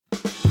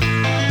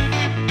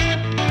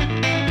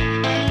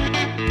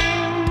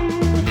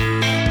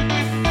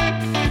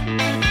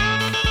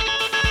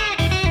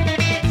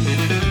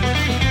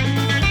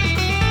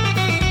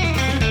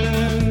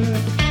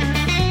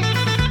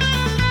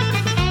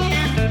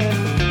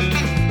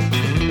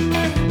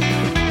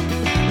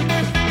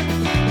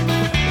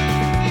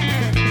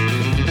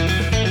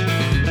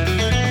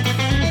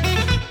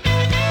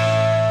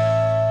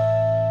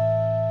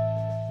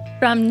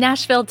From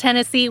Nashville,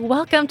 Tennessee,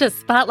 welcome to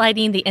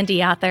Spotlighting the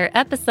Indie Author,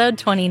 episode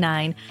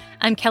 29.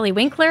 I'm Kelly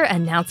Winkler,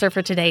 announcer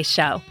for today's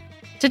show.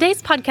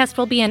 Today's podcast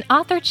will be an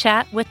author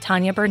chat with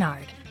Tanya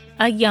Bernard,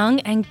 a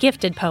young and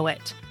gifted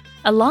poet.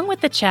 Along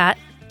with the chat,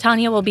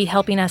 Tanya will be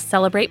helping us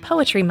celebrate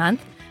Poetry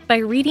Month by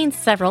reading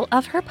several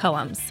of her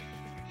poems.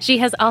 She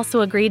has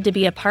also agreed to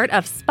be a part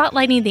of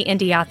Spotlighting the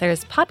Indie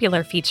Author's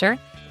popular feature,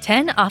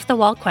 10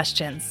 Off-the-Wall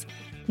Questions.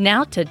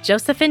 Now to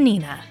Joseph and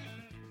Nina.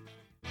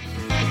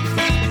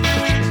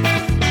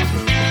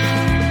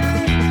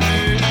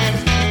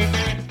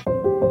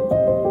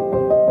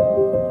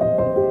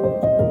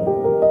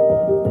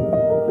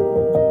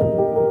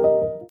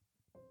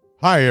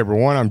 Hi,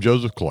 everyone. I'm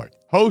Joseph Clay,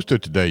 host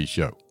of today's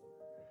show.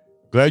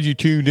 Glad you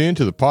tuned in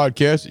to the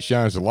podcast that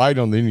shines a light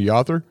on the indie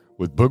author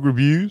with book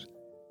reviews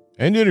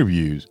and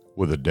interviews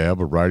with a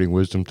dab of writing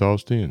wisdom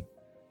tossed in.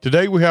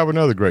 Today, we have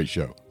another great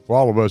show for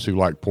all of us who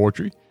like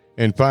poetry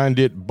and find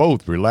it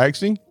both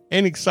relaxing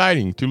and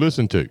exciting to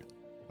listen to,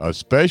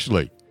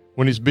 especially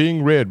when it's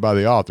being read by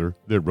the author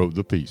that wrote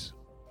the piece.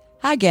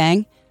 Hi,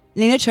 gang.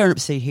 Nina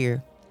Turnipseed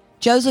here.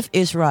 Joseph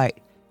is right.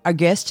 Our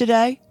guest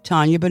today,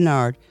 Tanya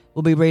Bernard,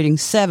 will be reading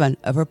 7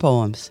 of her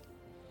poems.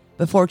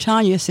 Before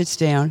Tanya sits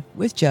down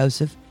with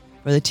Joseph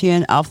for the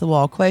 10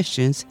 off-the-wall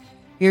questions,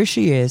 here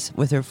she is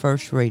with her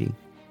first reading.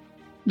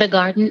 The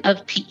Garden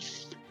of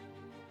Peace.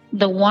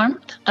 The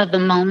warmth of the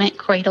moment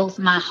cradles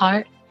my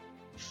heart.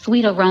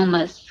 Sweet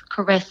aromas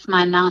caress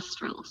my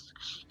nostrils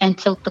and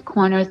tilt the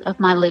corners of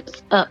my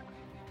lips up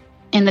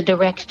in the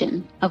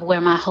direction of where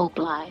my hope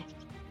lies.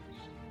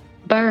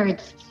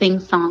 Birds sing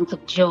songs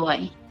of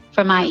joy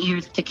for my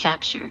ears to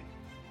capture,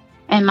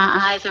 and my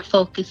eyes are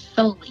focused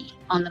solely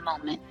on the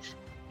moment.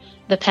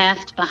 The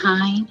past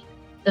behind,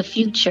 the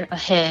future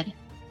ahead,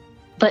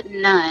 but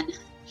none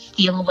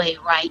steal away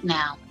right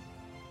now.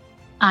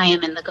 I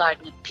am in the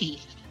Garden of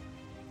Peace.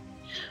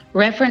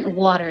 Reverent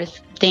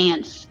waters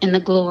dance in the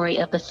glory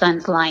of the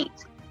sun's light.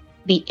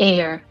 The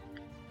air,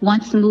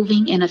 once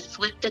moving in a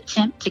swift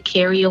attempt to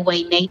carry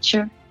away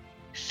nature,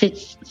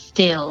 sits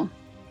still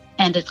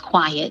and is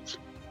quiet,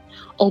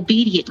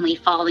 obediently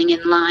falling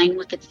in line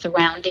with its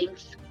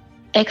surroundings.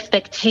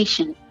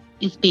 Expectation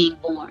is being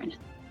born,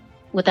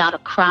 without a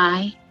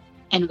cry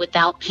and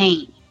without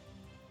pain,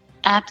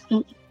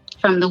 absent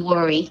from the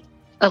worry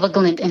of a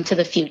glint into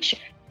the future.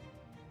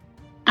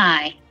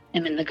 I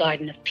am in the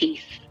Garden of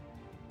Peace.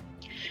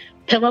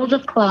 Pillows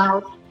of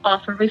clouds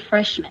offer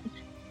refreshment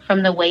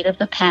from the weight of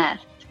the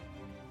past.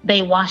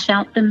 They wash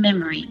out the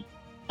memory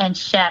and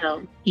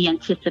shadow the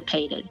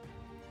anticipated,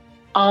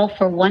 all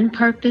for one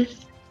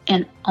purpose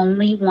and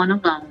only one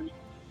alone,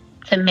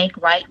 to make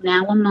right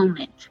now a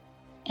moment,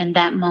 and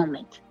that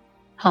moment,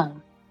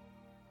 home.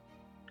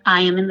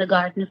 I am in the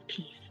Garden of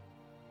Peace.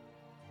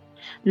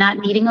 Not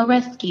needing a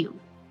rescue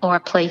or a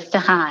place to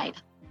hide,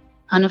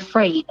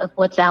 unafraid of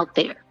what's out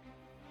there,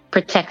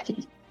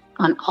 protected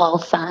on all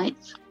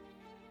sides.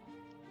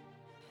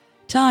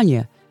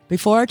 Tanya,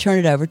 before I turn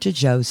it over to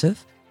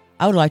Joseph,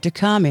 I would like to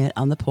comment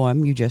on the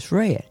poem you just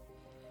read.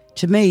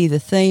 To me, the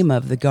theme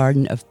of the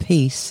Garden of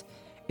Peace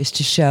is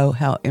to show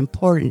how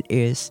important it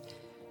is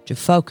to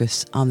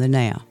focus on the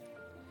now.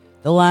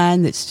 The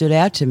line that stood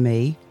out to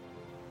me,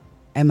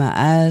 and my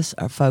eyes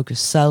are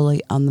focused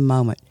solely on the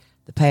moment,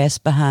 the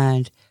past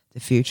behind, the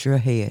future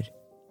ahead.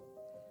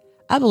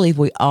 I believe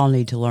we all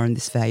need to learn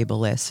this valuable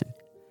lesson.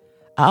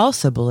 I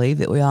also believe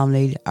that we all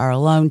need our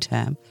alone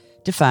time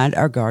to find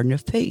our garden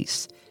of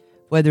peace,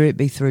 whether it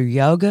be through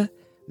yoga,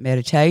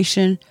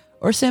 meditation,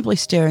 or simply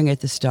staring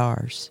at the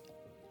stars.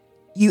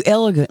 You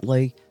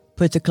elegantly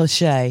put the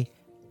cliche,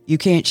 you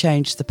can't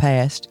change the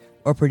past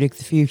or predict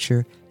the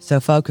future,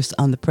 so focus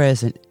on the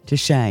present, to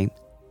shame.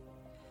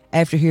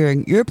 After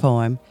hearing your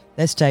poem,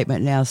 that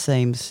statement now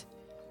seems,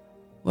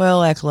 well,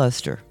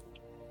 lackluster.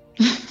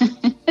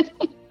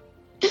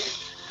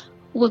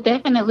 Well,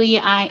 definitely,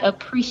 I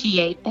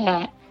appreciate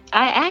that.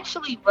 I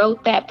actually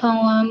wrote that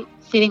poem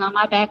sitting on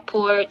my back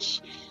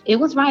porch. It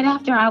was right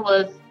after I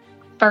was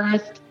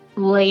first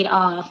laid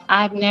off.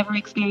 I've never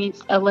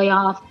experienced a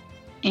layoff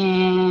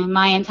in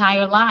my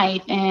entire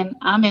life, and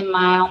I'm in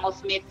my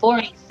almost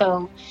mid-40s,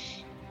 so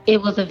it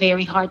was a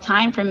very hard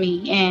time for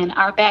me. And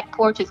our back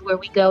porch is where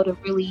we go to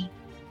really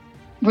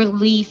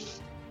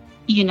release,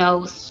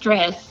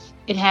 stress.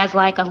 It has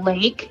like a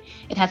lake,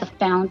 it has a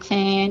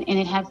fountain, and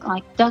it has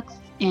like ducks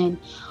and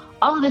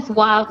all of this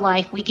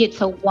wildlife we get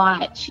to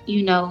watch,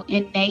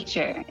 in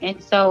nature.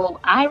 And so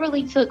I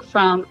really took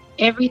from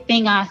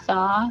everything I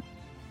saw,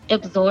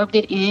 absorbed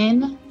it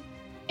in,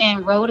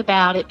 and wrote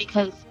about it,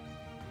 because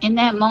in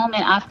that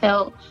moment I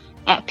felt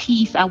at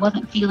peace. I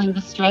wasn't feeling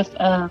the stress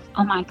of,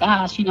 oh my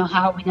gosh,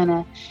 how are we going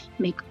to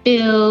make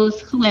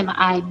bills? Who am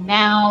I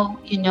now?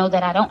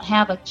 That I don't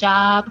have a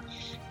job,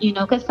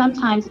 because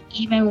sometimes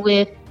even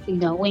with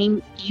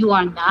knowing you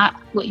are not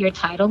what your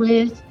title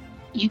is,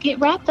 you get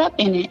wrapped up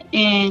in it.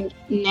 And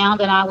now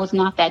that I was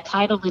not that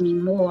title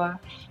anymore,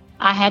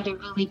 I had to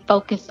really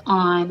focus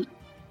on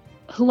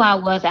who I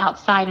was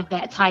outside of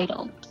that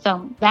title.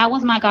 So that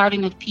was my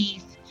garden of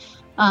peace.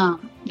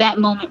 that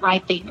moment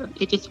right there.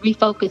 It just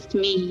refocused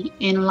me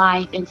in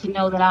life and to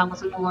know that I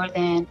was more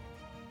than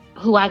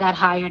who I got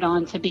hired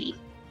on to be.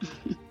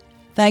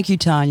 Thank you,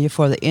 Tanya,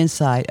 for the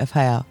insight of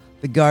how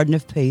the Garden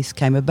of Peace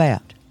came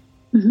about.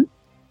 Mm-hmm.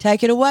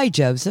 Take it away,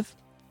 Joseph.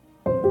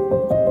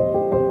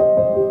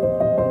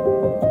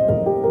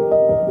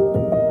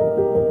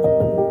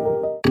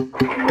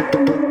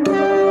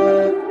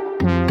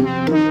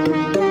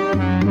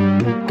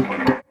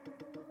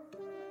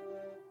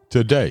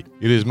 Today,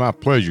 it is my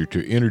pleasure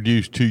to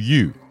introduce to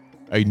you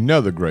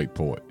another great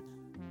poet,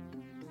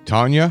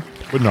 Tanya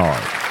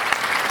Bernard.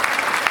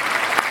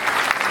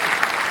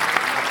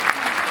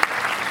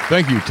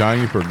 Thank you,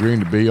 Tanya, for agreeing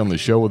to be on the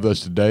show with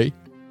us today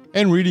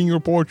and reading your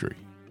poetry.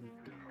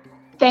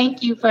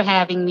 Thank you for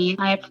having me.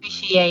 I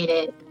appreciate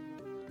it.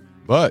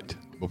 But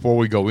before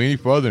we go any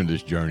further in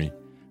this journey,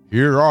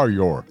 here are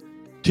your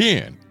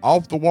 10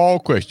 off-the-wall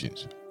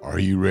questions. Are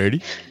you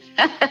ready?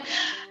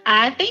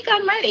 I think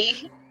I'm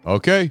ready.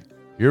 Okay,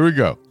 here we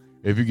go.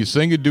 If you could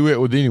sing a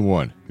duet with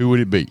anyone, who would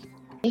it be?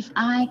 If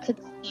I could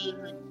sing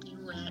a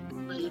duet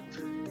with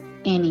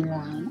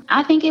anyone,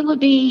 I think it would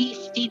be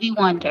Stevie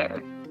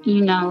Wonder.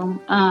 You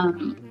know,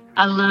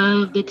 I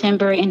love the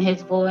timbre in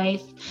his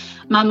voice.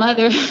 My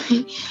mother,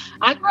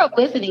 I grew up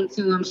listening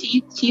to him.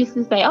 She used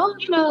to say, oh,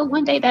 you know,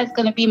 one day that's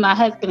going to be my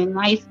husband. And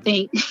I used to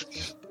think,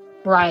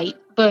 right.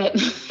 But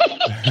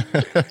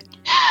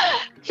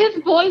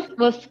his voice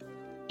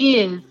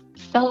is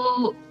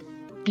so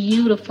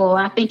beautiful.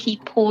 I think he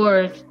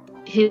pours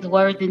his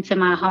words into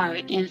my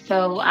heart. And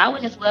so I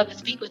would just love to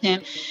sing with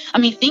him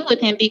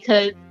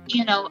because,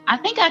 you know, I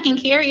think I can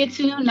carry a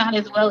tune, not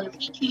as well as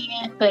he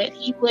can, but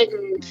he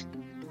wouldn't.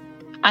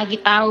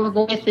 Our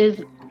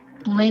voices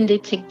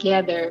blended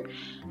together,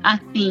 I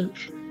think,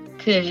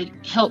 could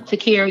help to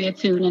carry a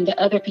tune into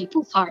other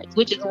people's hearts,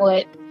 which is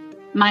what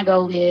my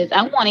goal is.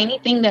 I want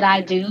anything that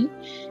I do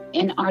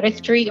in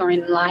artistry or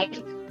in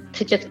life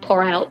to just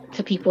pour out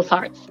to people's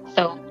hearts.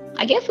 So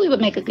I guess we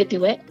would make a good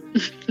duet.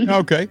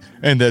 Okay,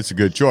 and that's a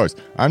good choice.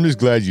 I'm just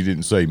glad you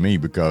didn't say me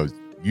because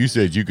you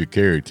said you could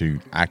carry a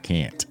tune. I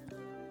can't.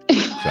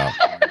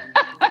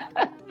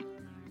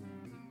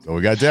 So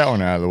we got that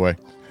one out of the way.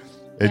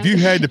 If you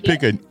had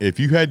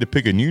to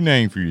pick a new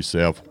name for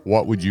yourself,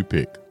 what would you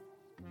pick?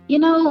 You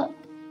know,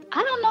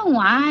 I don't know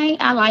why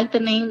I like the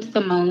name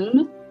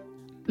Simone.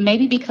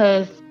 Maybe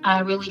because I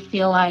really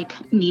feel like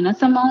Nina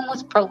Simone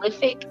was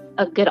prolific,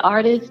 a good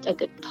artist, a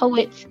good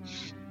poet.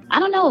 I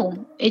don't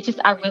know.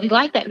 I really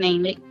like that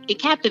name. It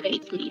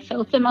captivates me.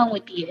 So Simone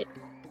would be it.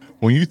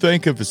 When you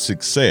think of a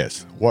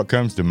success, what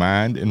comes to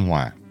mind and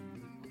why?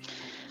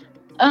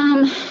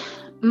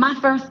 My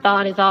first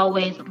thought is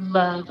always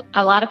love.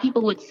 A lot of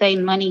people would say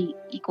money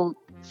equals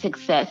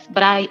success,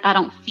 but I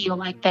don't feel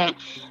like that.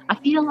 I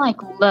feel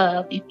like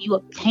love, if you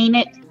obtain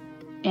it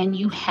and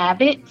you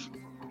have it,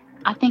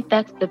 I think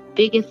that's the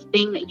biggest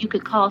thing that you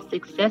could call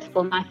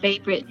successful. My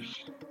favorite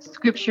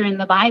scripture in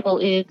the Bible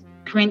is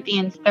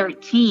Corinthians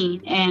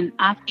 13, and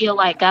I feel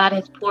like God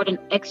has poured an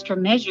extra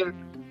measure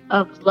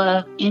of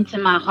love into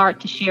my heart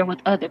to share with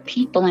other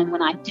people. And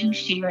when I do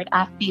share it,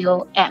 I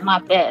feel at my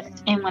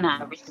best. And when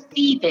I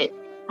receive it,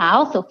 I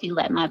also feel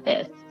at my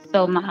best.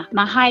 So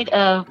my height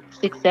of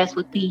success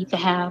would be to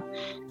have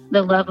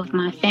the love of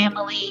my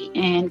family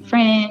and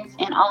friends,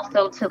 and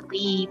also to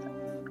leave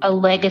a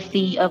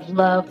legacy of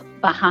love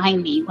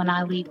behind me when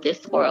I leave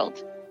this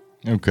world.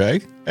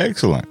 Okay,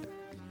 excellent.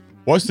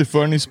 What's the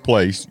funniest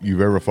place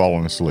you've ever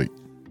fallen asleep?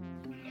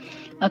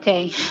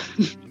 Okay,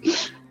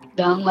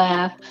 don't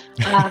laugh.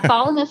 I've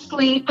fallen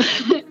asleep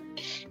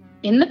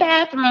in the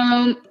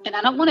bathroom, and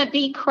I don't want to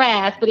be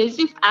crass, but it's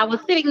just, I was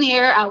sitting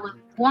there, I was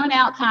worn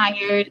out,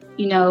 tired,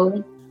 you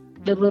know,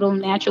 the little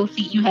natural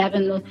seat you have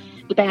in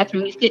the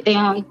bathroom, you sit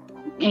down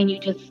and you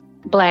just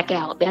black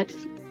out. That's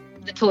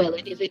the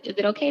toilet. Is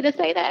it okay to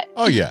say that?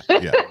 Oh, yeah.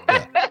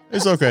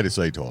 It's okay to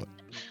say toilet.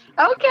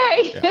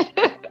 Okay.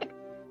 Yeah.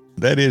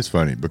 That is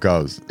funny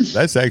because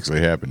that's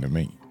actually happened to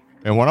me.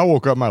 And when I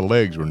woke up, my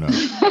legs were numb.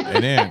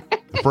 And then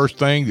the first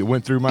thing that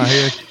went through my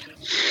head,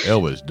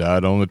 Elvis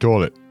died on the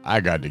toilet. I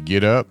got to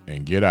get up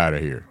and get out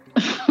of here.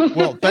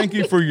 Well, thank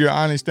you for your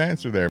honest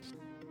answer there.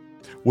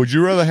 Would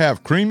you rather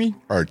have creamy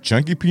or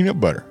chunky peanut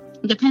butter?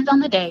 Depends on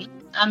the day.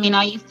 I mean,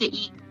 I used to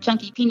eat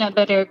chunky peanut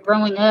butter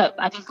growing up.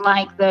 I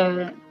like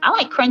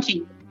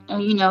crunchy.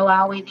 You know, I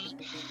always eat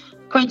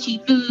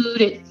crunchy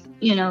food.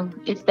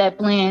 It's that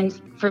blend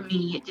for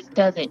me. It just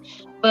does it.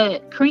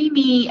 But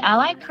creamy, I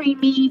like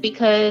creamy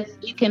because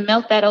you can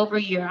melt that over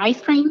your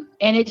ice cream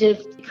and it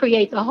just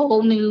creates a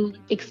whole new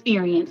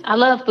experience. I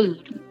love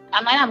food.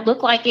 I might not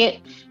look like it,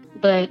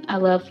 but I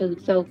love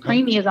food. So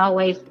creamy is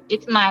always,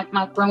 it's my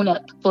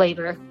grown-up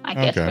flavor, I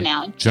guess, for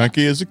now.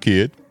 Chunky as a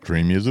kid,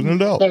 creamy as an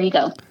adult. There you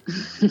go.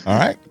 All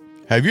right.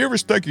 Have you ever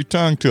stuck your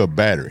tongue to a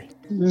battery?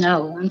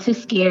 No, I'm too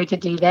scared to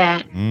do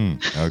that.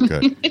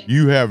 Okay.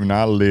 You have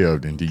not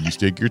lived until you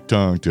stick your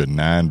tongue to a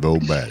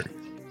 9-volt battery.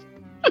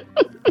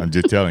 I'm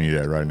just telling you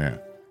that right now.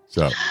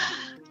 So.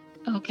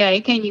 Okay.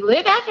 Can you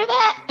live after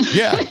that?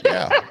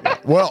 Yeah.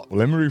 Well,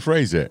 let me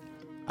rephrase that.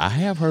 I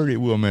have heard it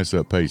will mess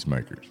up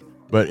pacemakers.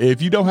 But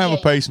if you don't have a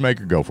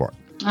pacemaker, go for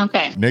it.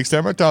 Okay. Next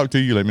time I talk to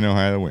you, let me know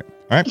how it went.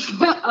 All right?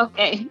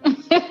 Okay.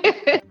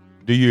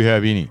 Do you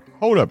have any?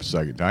 Hold up a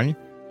second, Tanya.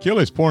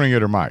 Kelly's pointing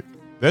at her mic.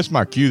 That's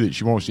my cue that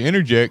she wants to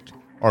interject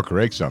or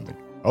correct something.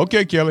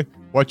 Okay, Kelly,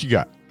 what you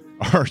got?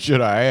 Or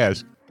should I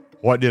ask,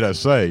 what did I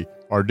say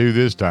or do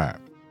this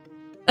time?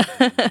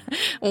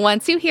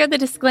 Once you hear the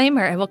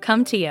disclaimer, it will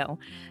come to you.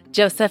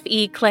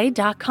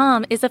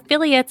 JosephEClay.com is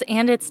affiliates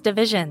and its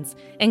divisions,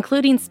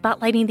 including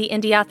Spotlighting the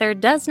Indie Author,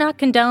 does not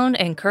condone,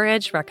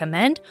 encourage,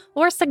 recommend,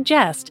 or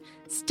suggest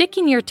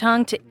sticking your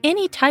tongue to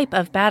any type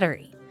of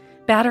battery.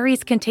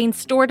 Batteries contain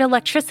stored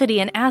electricity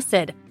and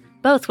acid,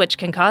 both which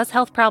can cause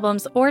health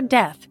problems or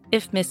death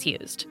if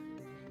misused.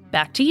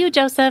 Back to you,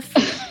 Joseph.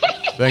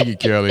 Thank you,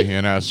 Kelly,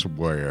 and I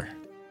swear.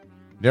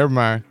 Never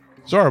mind.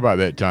 Sorry about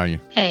that,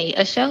 Tanya. Hey,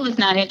 a show is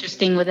not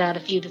interesting without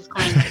a few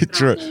disclaimers.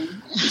 True.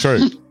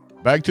 True.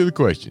 Back to the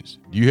questions.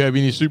 Do you have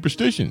any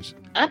superstitions?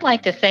 I'd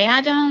like to say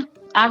I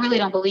really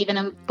don't believe in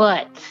them,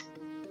 but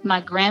my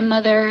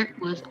grandmother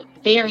was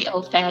very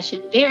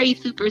old-fashioned, very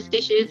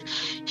superstitious.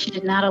 She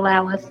did not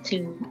allow us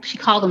to, she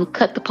called them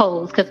cut the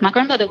poles, because my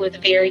grandmother was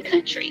very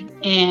country.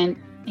 And,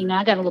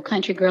 I got a little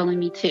country girl in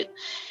me too.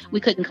 We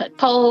couldn't cut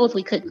poles,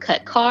 we couldn't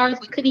cut cars,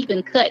 we couldn't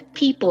even cut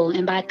people.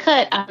 And by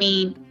cut, I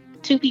mean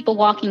two people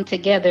walking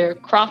together,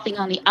 crossing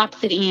on the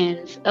opposite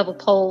ends of a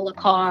pole, a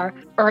car,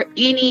 or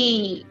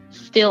any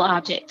still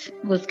object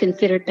was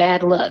considered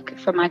bad luck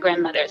for my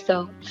grandmother.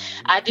 So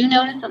I do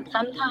notice that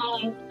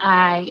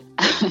sometimes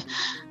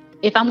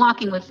if I'm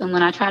walking with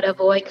someone, I try to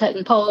avoid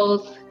cutting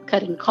poles,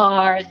 cutting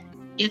cars.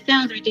 It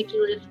sounds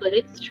ridiculous, but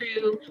it's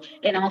true.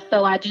 And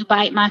also I do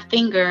bite my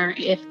finger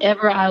if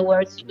ever I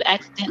were to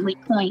accidentally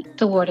point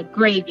toward a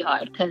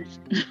graveyard, because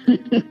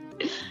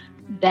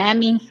that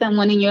means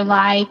someone in your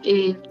life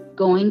is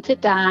going to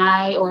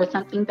die or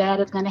something bad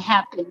is going to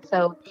happen.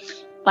 So,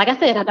 like I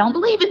said, I don't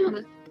believe in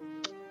them,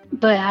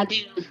 but I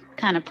do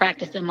kind of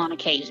practice them on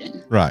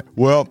occasion. Right.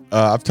 Well,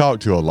 I've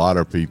talked to a lot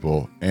of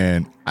people,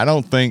 and I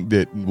don't think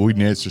that we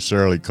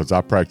necessarily, because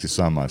I practice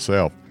some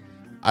myself,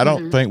 I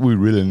don't think we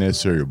really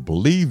necessarily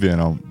believe in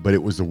them, but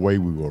it was the way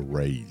we were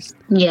raised.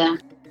 Yeah.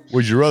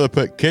 Would you rather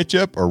put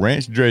ketchup or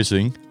ranch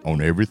dressing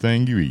on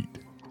everything you eat?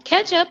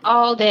 Ketchup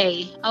all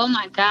day. Oh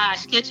my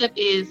gosh. Ketchup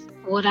is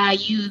what I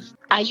use.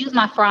 I use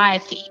my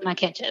fries to eat my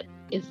ketchup.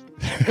 It's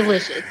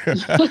delicious.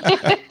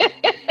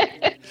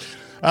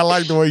 I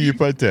like the way you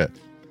put that.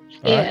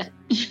 All yeah. Right.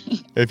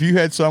 If you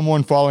had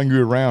someone following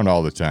you around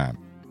all the time,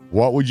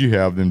 what would you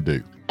have them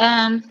do?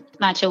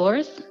 My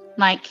chores.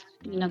 Like,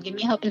 give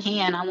me a helping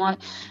hand. I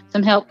want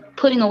some help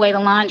putting away the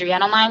laundry. I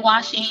don't mind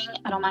washing.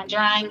 I don't mind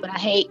drying, but I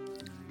hate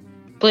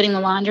putting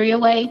the laundry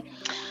away.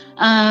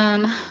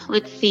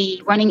 Let's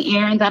see, running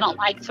errands. I don't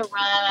like to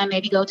run.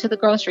 Maybe go to the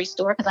grocery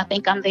store because I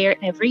think I'm there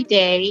every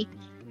day.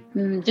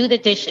 Do the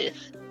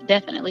dishes.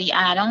 Definitely.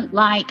 I don't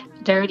like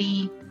a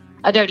dirty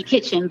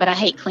kitchen, but I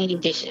hate cleaning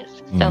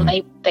dishes. So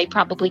they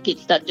probably get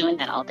stuck doing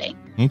that all day.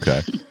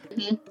 Okay.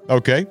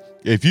 Okay.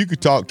 If you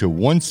could talk to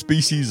one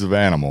species of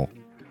animal,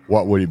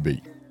 what would it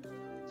be?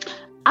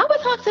 I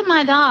would talk to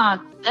my dog.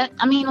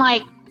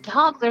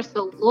 Dogs are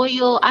so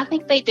loyal. I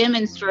think they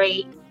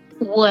demonstrate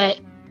what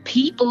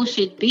people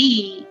should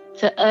be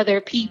to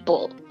other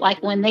people.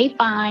 Like when they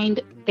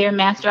find their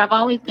master, I've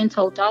always been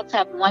told dogs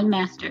have one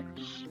master,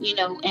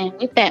 and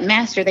with that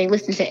master, they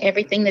listen to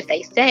everything that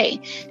they say.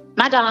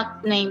 My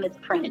dog's name is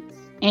Prince,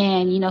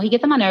 and, he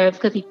gets on my nerves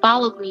because he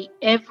follows me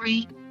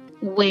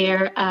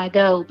everywhere I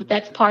go, but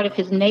that's part of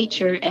his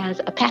nature as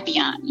a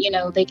Papillon.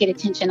 They get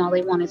attention, all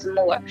they want is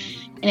more.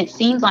 And it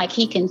seems like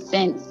he can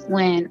sense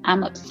when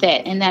I'm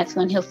upset, and that's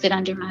when he'll sit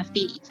under my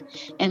feet.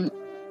 And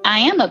I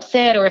am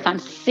upset, or if I'm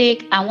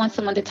sick, I want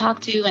someone to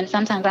talk to, and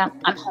sometimes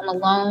I'm home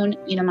alone.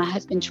 My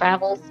husband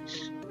travels.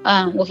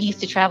 He used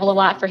to travel a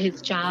lot for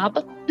his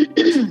job.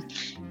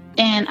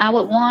 And I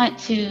would want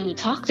to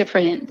talk to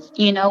Prince,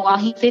 while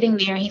he's sitting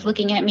there, he's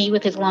looking at me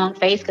with his long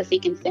face because he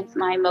can sense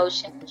my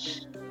emotion.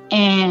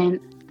 And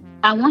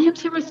I want him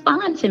to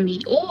respond to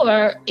me.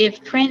 Or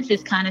if Prince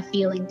is kind of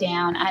feeling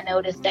down, I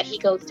notice that he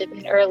goes to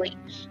bed early.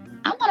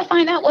 I want to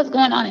find out what's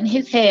going on in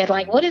his head.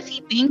 Like, what is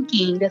he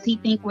thinking? Does he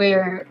think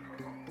we're,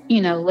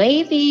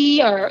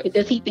 lazy? Or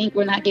does he think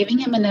we're not giving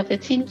him enough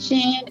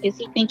attention? Is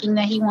he thinking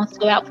that he wants to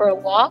go out for a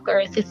walk? Or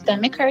is his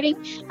stomach hurting?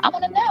 I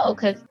want to know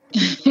because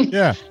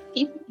yeah,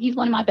 he's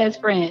one of my best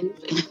friends.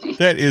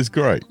 That is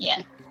great.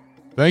 Yeah.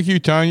 Thank you,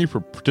 Tanya, for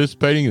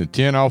participating in the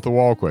 10 Off the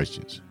Wall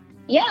questions.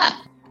 Yeah.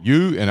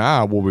 You and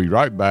I will be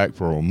right back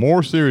for a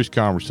more serious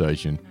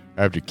conversation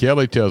after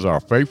Kelly tells our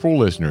faithful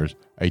listeners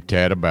a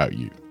tad about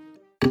you.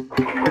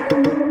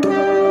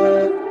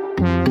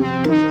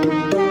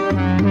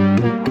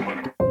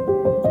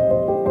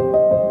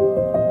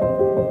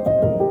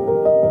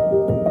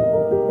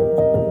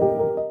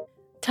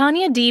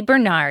 Tanya D.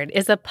 Bernard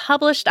is a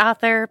published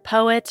author,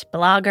 poet,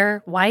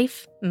 blogger,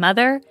 wife,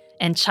 mother,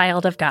 and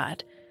child of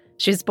God.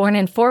 She was born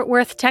in Fort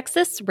Worth,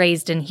 Texas,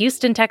 raised in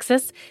Houston,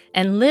 Texas,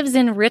 and lives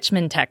in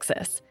Richmond,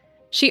 Texas.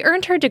 She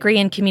earned her degree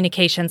in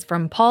communications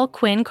from Paul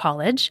Quinn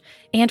College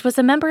and was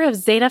a member of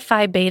Zeta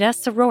Phi Beta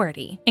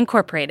Sorority,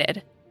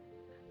 Incorporated.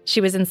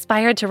 She was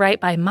inspired to write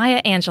by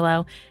Maya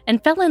Angelou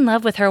and fell in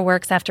love with her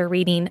works after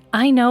reading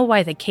I Know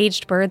Why the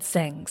Caged Bird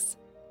Sings.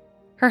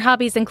 Her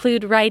hobbies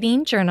include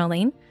writing,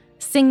 journaling,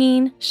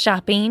 singing,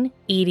 shopping,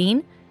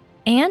 eating,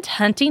 and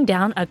hunting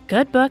down a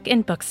good book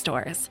in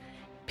bookstores.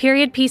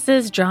 Period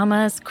pieces,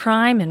 dramas,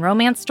 crime, and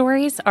romance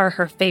stories are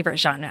her favorite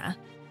genre.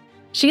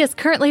 She is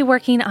currently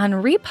working on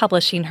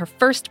republishing her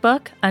first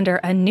book under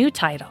a new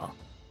title.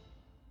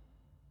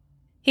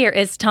 Here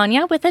is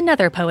Tanya with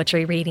another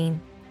poetry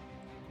reading.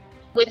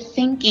 With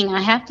thinking,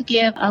 I have to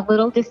give a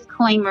little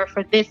disclaimer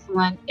for this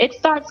one. It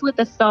starts with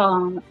a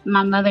song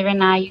my mother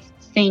and I used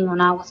to sing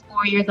when I was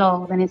 4 years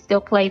old, and it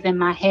still plays in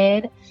my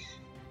head.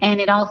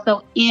 And it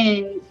also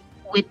ends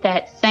with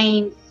that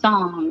same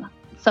song.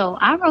 So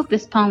I wrote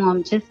this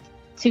poem just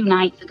 2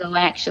 nights ago,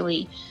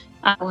 actually.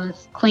 I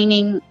was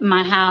cleaning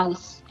my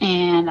house,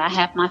 and I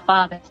have my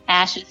father's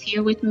ashes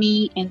here with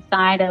me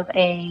inside of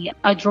a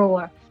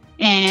drawer.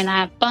 And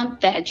I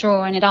bumped that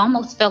drawer, and it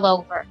almost fell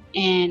over.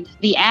 And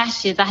the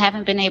ashes, I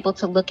haven't been able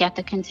to look at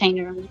the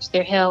container in which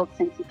they're held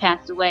since he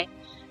passed away.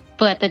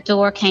 But the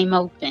door came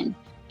open,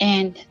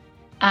 and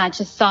I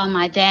just saw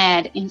my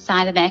dad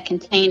inside of that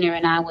container,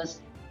 and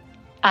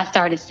I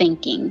started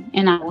thinking,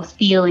 and I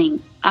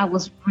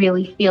was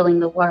really feeling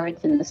the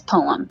words in this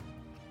poem.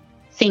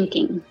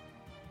 Thinking.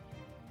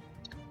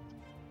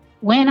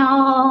 When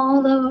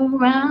all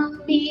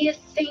around me is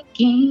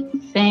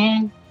sinking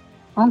sand,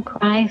 on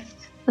Christ,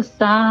 the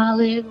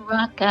solid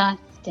rock I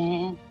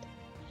stand.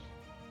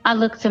 I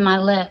look to my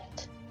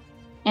left,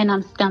 and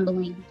I'm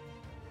stumbling.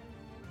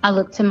 I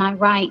look to my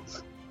right,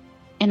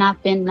 and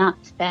I've been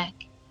knocked back.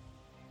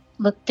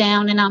 Look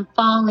down, and I'm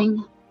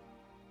falling.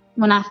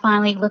 When I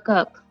finally look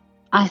up,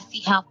 I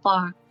see how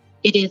far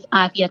it is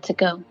I've yet to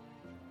go.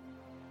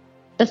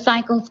 The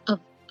cycles of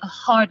a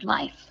hard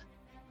life,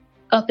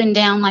 up and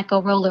down like a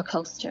roller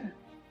coaster,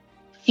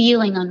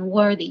 feeling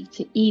unworthy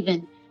to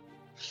even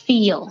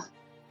feel.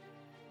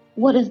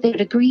 What is there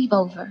to grieve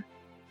over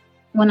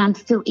when I'm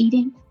still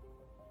eating,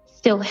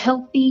 still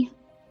healthy,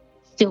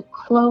 still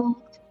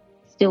clothed,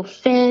 still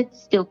fed,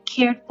 still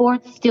cared for,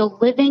 still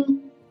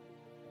living?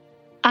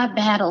 I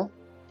battle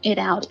it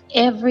out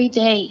every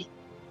day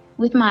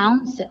with my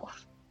own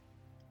self.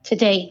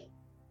 Today,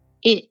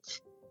 it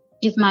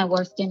is my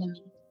worst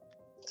enemy.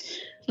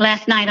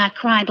 Last night I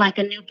cried like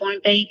a newborn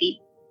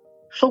baby.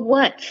 For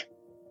what?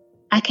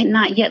 I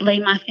cannot yet lay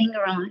my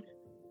finger on,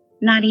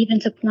 not even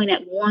to point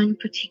at one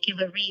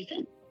particular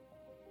reason.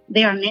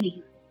 There are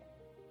many.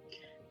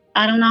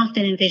 I don't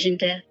often envision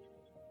death,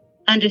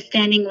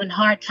 understanding when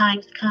hard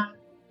times come.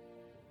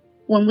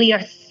 When we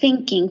are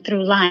sinking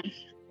through life,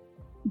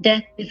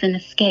 death is an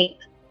escape,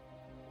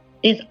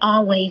 is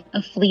always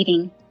a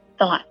fleeting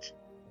thought.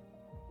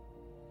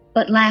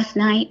 But last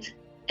night,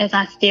 as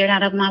I stared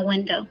out of my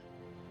window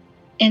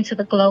into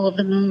the glow of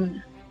the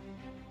moon,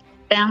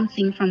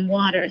 bouncing from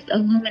waters,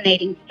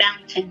 illuminating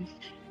fountains,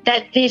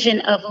 that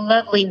vision of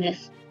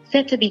loveliness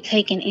set to be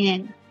taken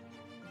in,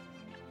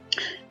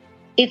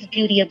 its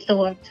beauty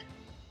absorbed,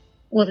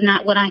 was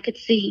not what I could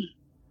see.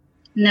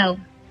 No,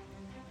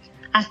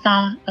 I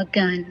saw a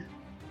gun,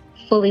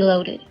 fully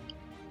loaded,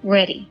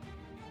 ready,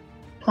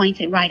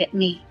 pointed right at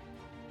me.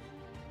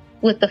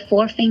 With the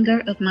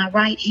forefinger of my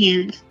right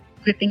hand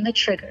gripping the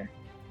trigger,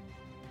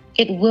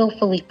 it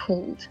willfully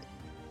pulled.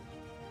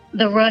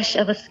 The rush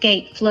of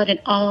escape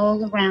flooded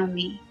all around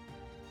me,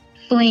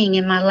 fleeing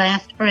in my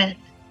last breath.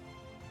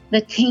 The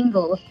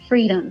tingle of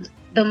freedom,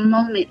 the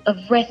moment of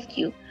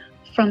rescue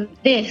from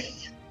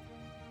this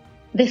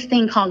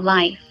thing called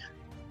life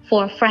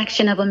for a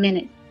fraction of a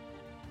minute.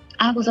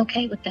 I was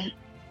okay with that.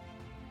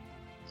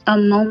 A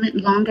moment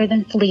longer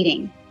than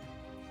fleeting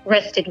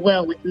rested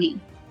well with me.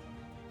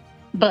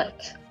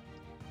 But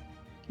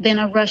then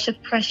a rush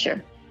of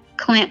pressure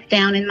clamped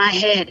down in my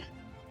head.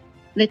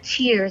 The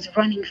tears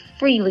running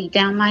freely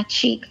down my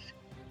cheeks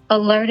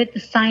alerted the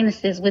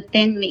sinuses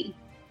within me.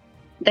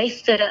 They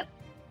stood up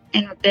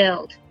and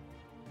rebelled,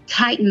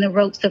 tightened the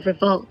ropes of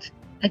revolt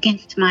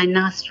against my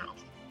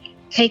nostrils,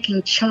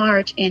 taking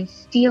charge and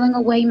stealing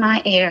away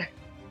my air.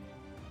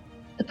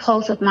 The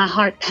pulse of my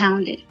heart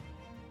pounded,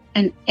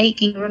 an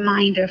aching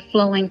reminder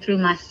flowing through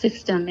my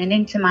system and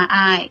into my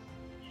eyes,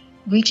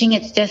 reaching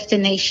its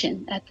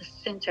destination at the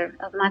center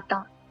of my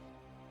thought.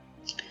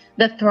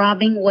 The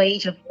throbbing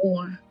wage of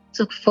war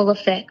took full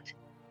effect,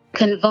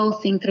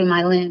 convulsing through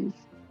my limbs,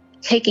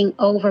 taking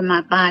over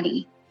my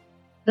body.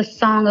 The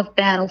song of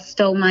battle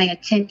stole my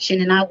attention,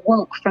 and I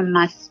woke from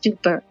my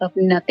stupor of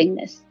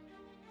nothingness.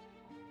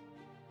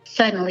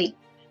 Suddenly,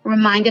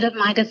 reminded of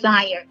my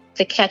desire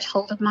to catch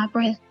hold of my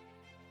breath,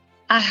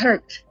 I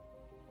hurt.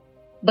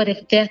 But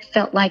if death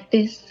felt like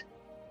this,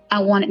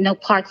 I wanted no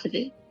parts of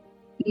it.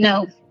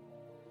 No,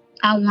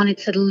 I wanted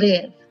to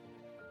live.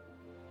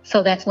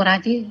 So that's what I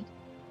did.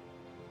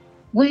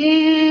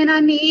 When I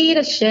need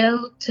a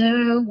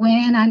shelter,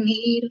 when I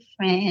need a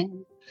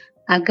friend,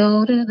 I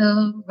go to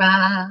the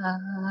rock.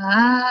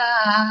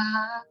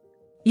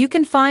 You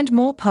can find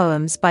more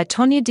poems by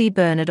Tanya D.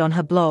 Bernard on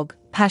her blog,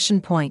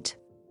 Passion Point.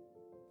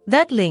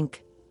 That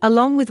link,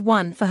 along with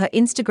one for her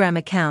Instagram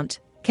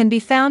account, can be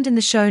found in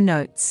the show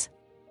notes.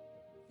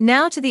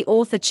 Now to the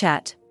author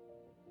chat.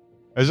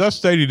 As I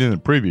stated in the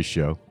previous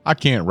show, I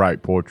can't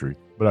write poetry,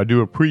 but I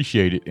do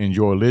appreciate it and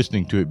enjoy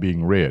listening to it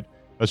being read,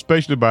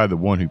 especially by the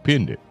one who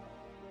penned it.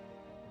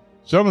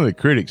 Some of the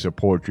critics of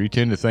poetry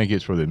tend to think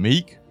it's for the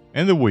meek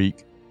and the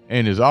weak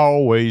and is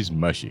always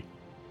mushy.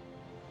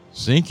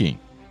 Sinking,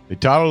 the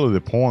title of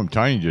the poem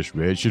Tanya just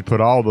read, should put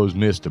all those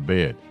myths to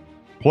bed.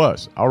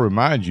 Plus, I'll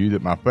remind you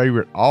that my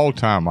favorite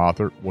all-time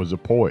author was a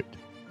poet,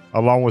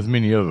 along with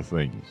many other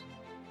things.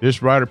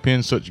 This writer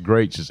penned such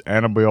greats as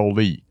Annabel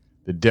Lee,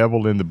 The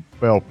Devil in the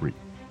Belfry,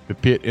 The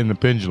Pit in the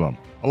Pendulum,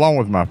 along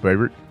with my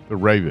favorite, The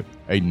Raven,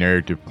 a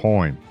narrative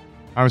poem.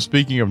 I'm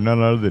speaking of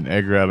none other than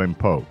Edgar Allan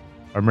Poe,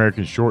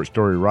 American short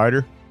story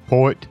writer,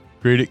 poet,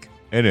 critic,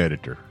 and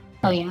editor.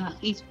 Oh yeah,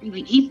 he's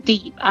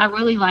deep. I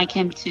really like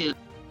him too.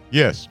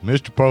 Yes,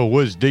 Mr. Poe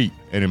was deep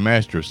and a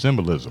master of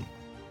symbolism.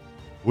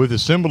 With the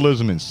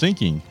symbolism in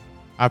Sinking,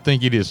 I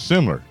think it is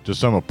similar to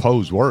some of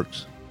Poe's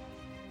works.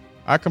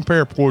 I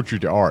compare poetry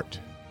to art.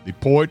 The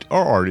poet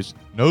or artist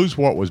knows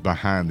what was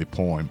behind the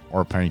poem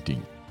or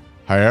painting.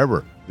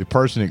 However, the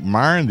person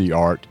admiring the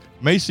art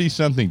may see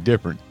something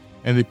different,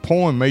 and the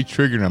poem may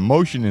trigger an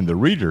emotion in the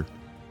reader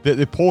that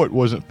the poet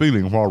wasn't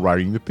feeling while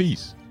writing the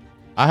piece.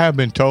 I have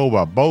been told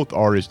by both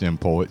artists and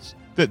poets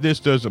that this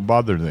doesn't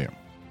bother them.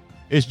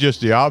 It's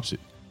just the opposite.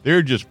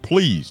 They're just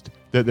pleased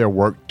that their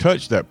work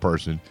touched that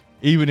person,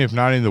 even if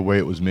not in the way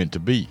it was meant to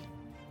be.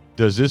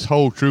 Does this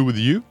hold true with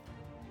you?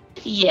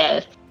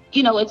 Yes.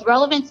 It's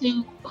relevant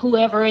to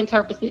whoever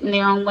interprets it in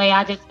their own way.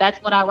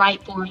 That's what I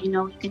write for.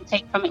 You can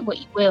take from it what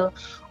you will,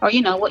 or,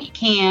 what you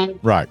can.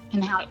 Right.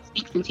 And how it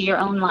speaks into your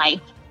own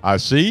life. I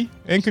see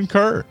and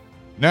concur.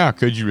 Now,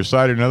 could you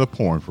recite another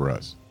poem for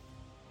us?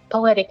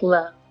 Poetic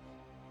love.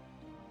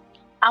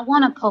 I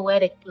want a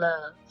poetic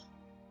love.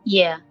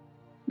 Yeah,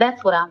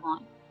 that's what I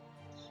want.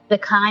 The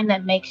kind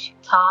that makes you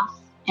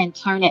toss and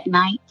turn at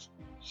night,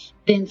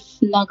 then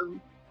snuggle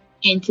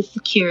into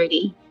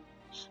security.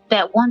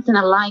 That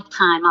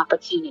once-in-a-lifetime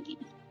opportunity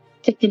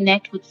to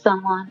connect with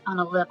someone on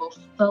a level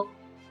so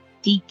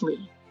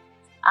deeply,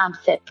 I'm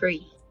set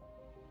free.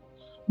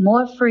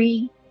 More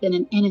free than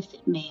an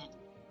innocent man,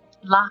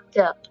 locked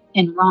up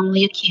and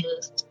wrongly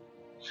accused.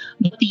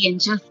 But the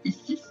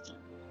injustice system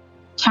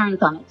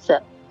turns on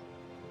itself,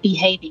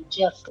 behaving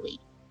justly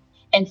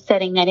and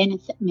setting that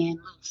innocent man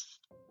loose.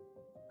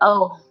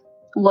 Oh,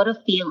 what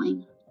a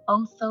feeling.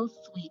 Oh, so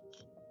sweet.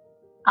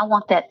 I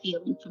want that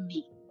feeling for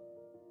me.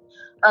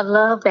 A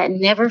love that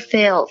never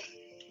fails,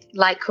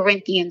 like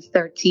Corinthians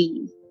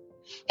 13,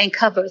 and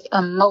covers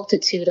a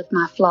multitude of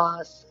my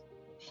flaws,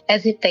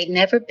 as if they'd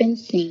never been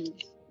seen,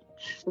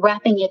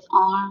 wrapping its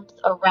arms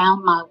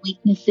around my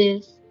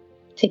weaknesses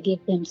to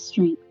give them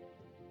strength.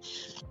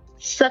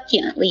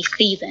 Succulently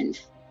seasoned,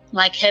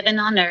 like heaven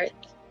on earth,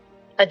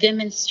 a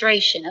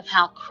demonstration of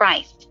how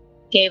Christ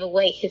gave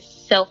away his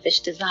selfish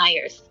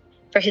desires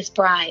for his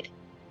bride,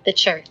 the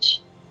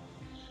church.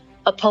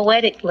 A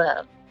poetic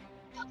love,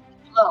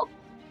 flow,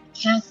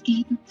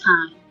 cascade of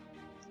time,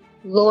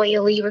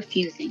 loyally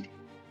refusing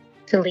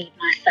to leave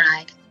my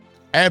side.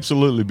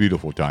 Absolutely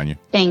beautiful, Tanya.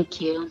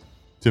 Thank you.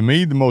 To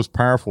me, the most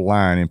powerful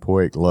line in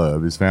poetic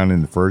love is found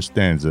in the first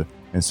stanza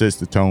and sets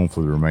the tone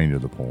for the remainder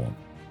of the poem.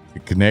 To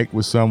connect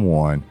with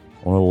someone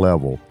on a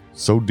level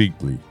so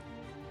deeply,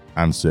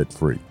 I'm set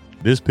free.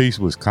 This piece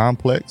was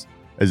complex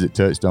as it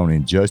touched on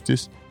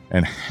injustice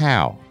and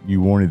how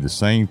you wanted the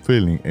same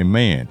feeling a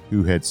man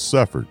who had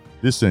suffered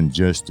this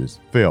injustice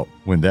felt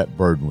when that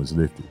burden was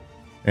lifted.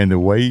 And the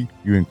way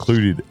you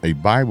included a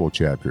Bible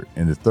chapter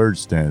in the third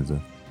stanza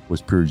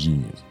was pure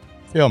genius.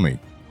 Tell me,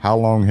 how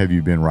long have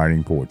you been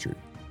writing poetry?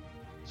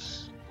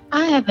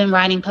 I have been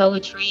writing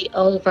poetry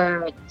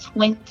over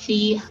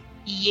 20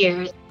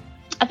 years.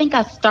 I think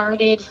I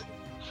started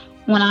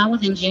when I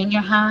was in junior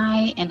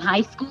high and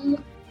high school.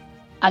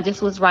 I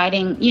just was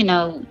writing,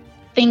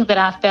 things that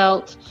I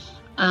felt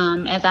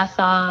as I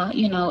saw,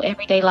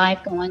 everyday life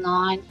going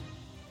on.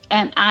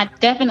 And I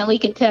definitely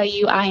can tell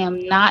you I am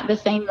not the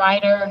same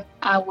writer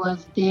I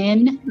was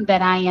then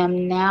that I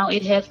am now.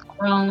 It has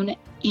grown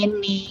in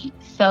me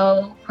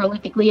so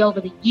prolifically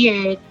over the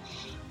years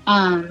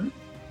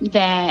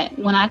that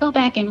when I go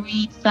back and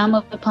read some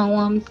of the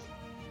poems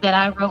that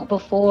I wrote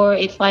before,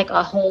 it's like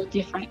a whole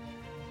different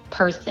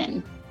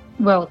person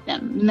wrote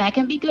them. And that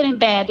can be good and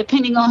bad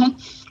depending on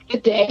the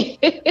day.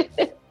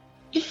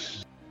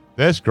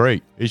 That's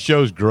great. It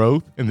shows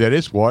growth, and that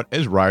is what,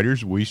 as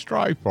writers, we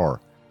strive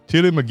for.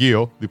 Tilly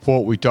McGill, the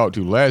poet we talked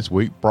to last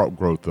week, brought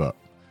growth up.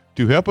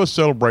 To help us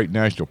celebrate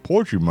National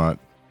Poetry Month,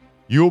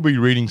 you will be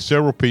reading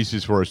several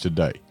pieces for us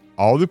today.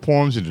 All the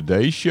poems in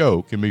today's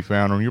show can be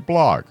found on your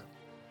blog.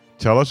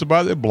 Tell us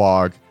about the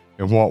blog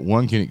and what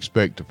one can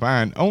expect to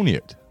find on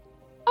it.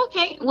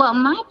 Okay, well,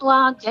 my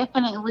blog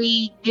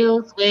definitely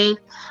deals with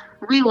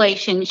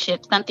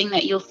relationships, something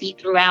that you'll see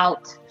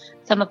throughout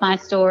some of my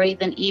stories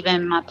and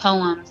even my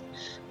poems.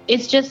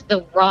 It's just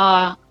the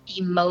raw,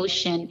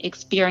 emotion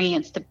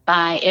experienced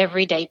by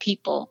everyday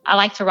people. I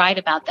like to write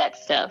about that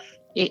stuff.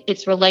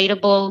 It's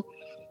relatable.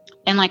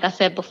 And like I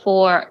said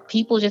before,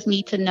 people just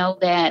need to know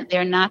that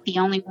they're not the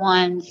only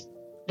ones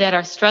that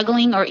are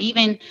struggling or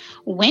even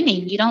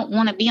winning. You don't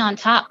want to be on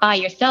top by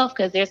yourself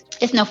because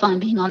it's no fun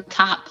being on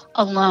top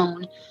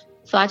alone.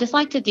 So I just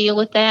like to deal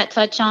with that,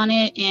 touch on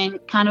it, and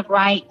kind of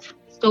write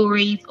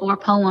stories or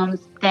poems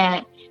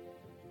that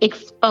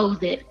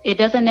expose it. It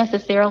doesn't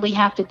necessarily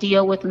have to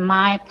deal with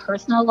my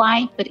personal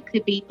life, but it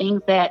could be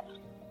things that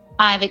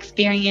I've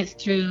experienced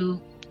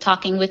through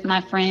talking with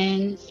my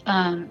friends,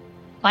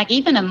 like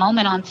even a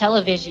moment on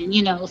television,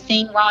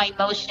 seeing raw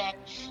emotion.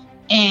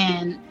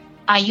 And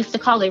I used to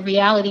call it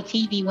reality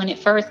TV when it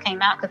first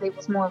came out because it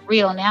was more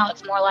real. Now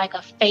it's more like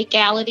a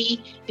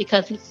fakeality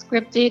because it's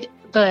scripted.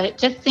 But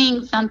just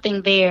seeing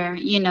something there,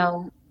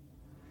 it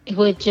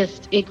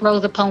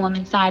grows a poem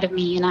inside of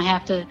me, and I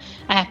have to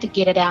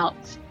get it out.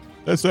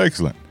 That's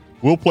excellent.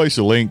 We'll place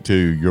a link to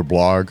your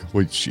blog,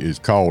 which is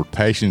called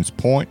Passion's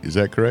Point. Is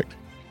that correct?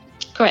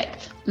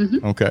 Correct.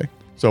 Mm-hmm. Okay.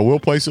 So we'll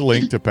place a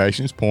link to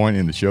Passion's Point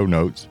in the show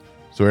notes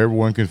so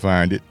everyone can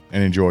find it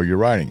and enjoy your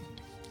writing.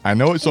 I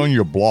know it's on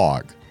your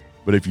blog,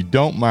 but if you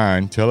don't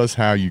mind, tell us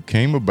how you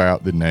came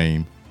about the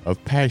name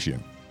of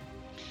Passion.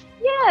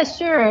 Yeah,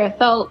 sure.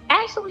 So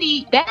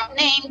actually, that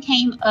name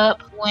came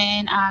up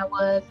when I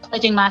was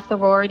pledging my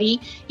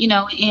sorority.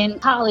 In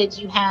college,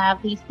 you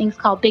have these things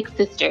called big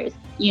sisters,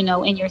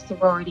 in your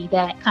sorority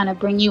that kind of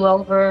bring you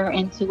over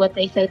into what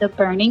they say the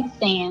burning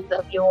sands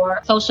of your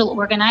social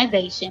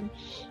organization.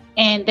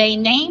 And they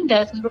named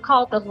us, we were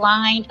called the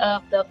Line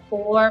of the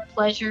Four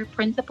Pleasure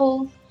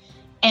Principles.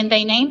 And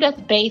they named us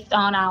based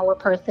on our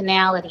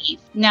personalities.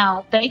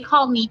 Now, they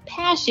called me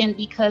Passion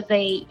because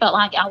they felt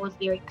like I was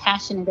very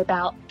passionate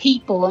about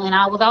people. And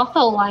I was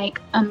also like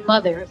a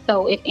mother.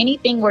 So if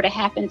anything were to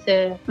happen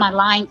to my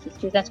line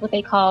sisters, that's what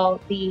they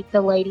call the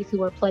ladies who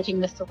were pledging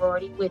the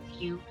sorority with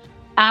you,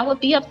 I would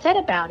be upset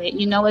about it,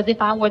 as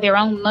if I were their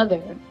own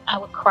mother. I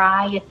would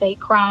cry if they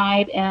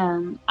cried,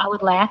 and I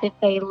would laugh if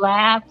they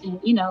laughed. And,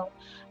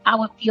 I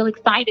would feel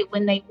excited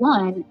when they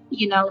won,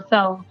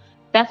 so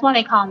that's why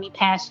they call me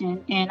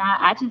Passion. And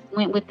I just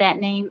went with that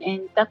name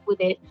and stuck with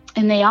it.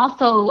 And they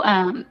also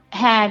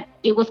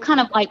it was kind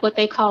of like what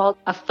they called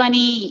a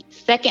funny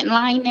second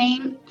line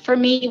name for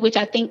me, which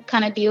I think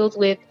kind of deals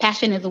with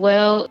passion as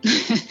well.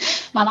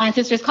 My line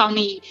sisters call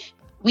me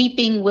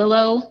Weeping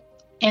Willow,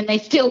 and they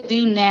still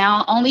do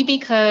now, only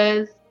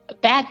because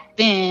back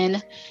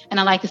then, and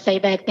I like to say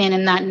back then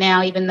and not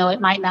now, even though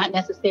it might not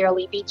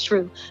necessarily be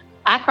true,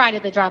 I cried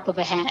at the drop of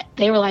a hat.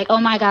 They were like, oh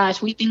my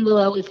gosh, Weeping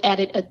Willow is at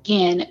it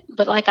again.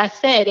 But like I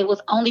said, it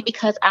was only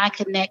because I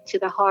connect to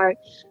the heart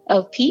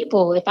of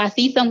people. If I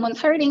see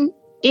someone's hurting,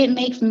 it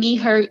makes me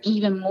hurt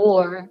even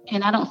more.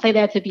 And I don't say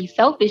that to be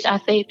selfish. I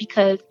say it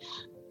because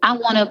I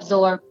want to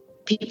absorb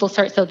people's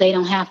hurt so they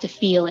don't have to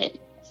feel it.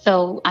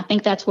 So I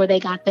think that's where they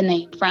got the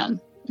name from.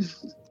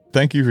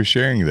 Thank you for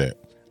sharing that.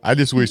 I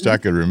just wished I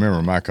could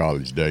remember my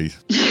college days.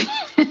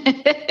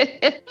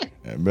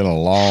 It's been a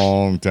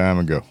long time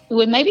ago.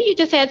 Well, maybe you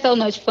just had so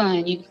much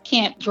fun. You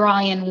can't draw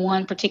in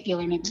one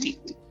particular memory.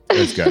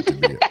 That's got to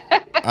be it.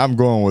 I'm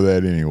going with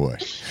that anyway.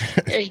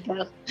 There you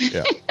go.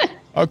 Yeah.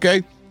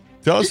 Okay.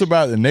 Tell us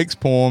about the next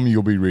poem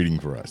you'll be reading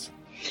for us.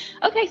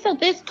 Okay, so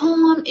this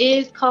poem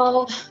is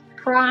called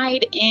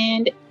Pride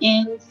and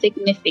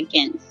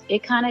Insignificance.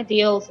 It kind of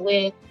deals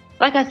with,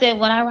 like I said,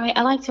 what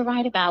I like to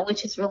write about,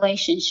 which is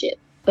relationship.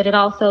 But it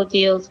also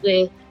deals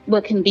with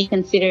what can be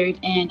considered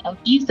an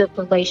abusive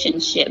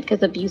relationship,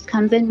 because abuse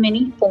comes in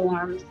many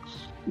forms.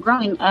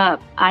 Growing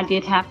up, I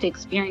did have to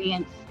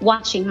experience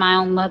watching my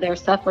own mother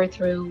suffer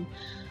through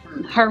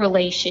her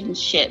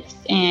relationships,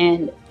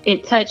 and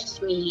it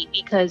touched me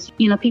because,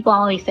 people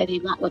always say they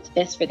want what's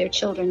best for their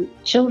children.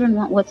 Children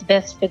want what's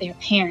best for their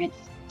parents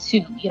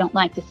too. You don't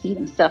like to see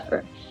them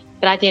suffer.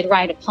 But I did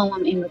write a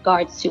poem in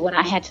regards to what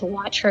I had to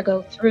watch her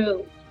go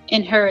through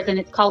in hers, and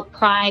it's called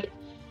Pride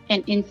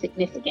and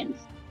Insignificance.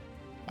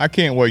 I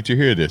can't wait to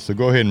hear this, so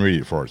go ahead and read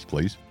it for us,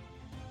 please.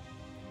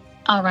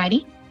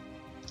 Alrighty.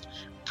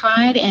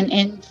 Pride and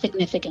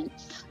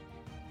Insignificance.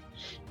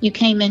 You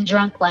came in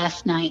drunk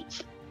last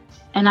night,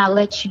 and I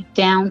let you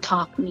down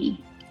talk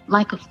me.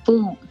 Like a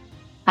fool,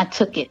 I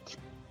took it.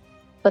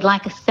 But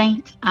like a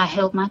saint, I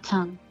held my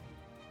tongue,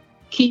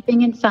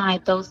 keeping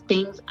inside those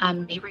things I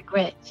may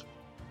regret.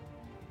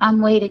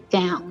 I'm weighted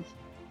down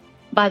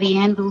by the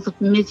anvils of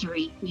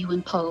misery you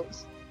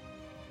impose.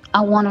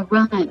 I want to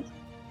run,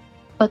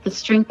 but the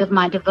strength of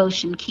my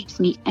devotion keeps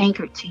me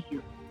anchored to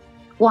you.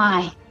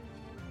 Why?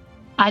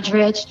 I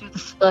dredge through the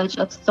sludge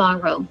of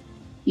sorrow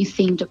you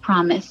seem to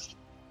promise,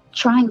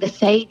 trying to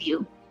save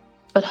you,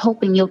 but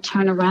hoping you'll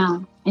turn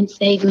around and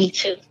save me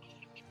too.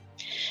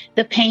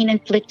 The pain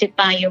inflicted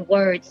by your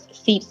words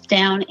seeps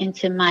down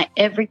into my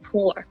every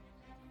pore.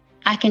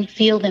 I can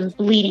feel them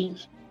bleeding,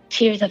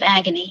 tears of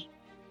agony,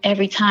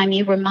 every time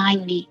you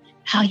remind me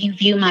how you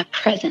view my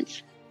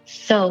presence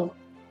so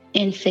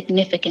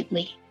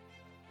insignificantly.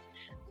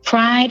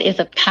 Pride is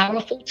a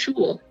powerful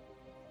tool,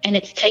 and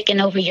it's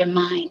taken over your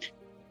mind.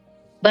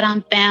 but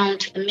I'm bound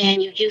to the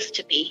man you used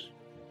to be,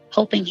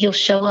 hoping he'll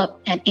show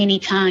up at any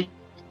time.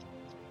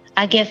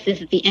 I guess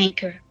this is the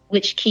anchor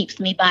which keeps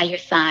me by your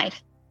side.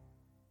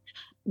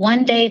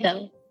 One day,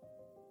 though,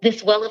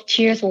 this well of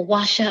tears will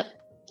wash up,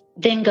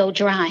 then go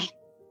dry,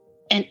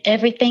 and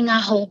everything I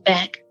hold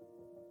back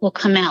will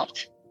come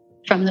out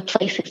from the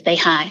places they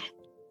hide.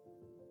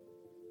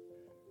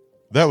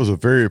 That was a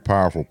very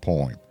powerful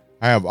poem.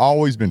 I have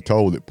always been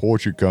told that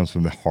poetry comes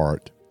from the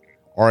heart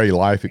or a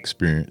life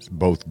experience,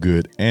 both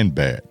good and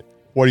bad.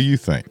 What do you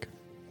think?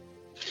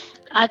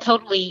 I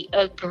totally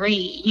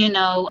agree.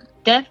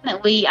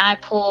 Definitely I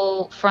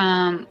pull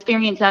from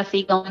experience I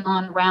see going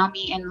on around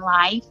me in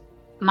life,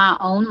 my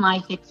own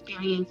life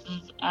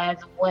experiences as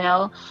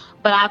well.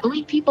 But I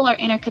believe people are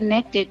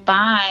interconnected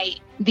by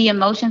the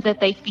emotions that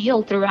they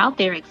feel throughout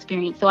their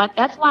experience. So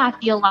that's why I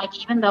feel like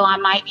even though I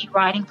might be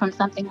writing from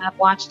something I've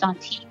watched on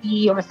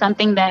TV or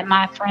something that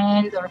my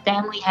friends or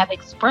family have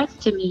expressed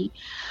to me,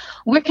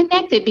 we're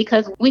connected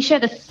because we share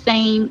the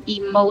same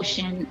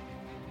emotion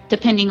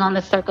depending on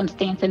the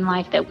circumstance in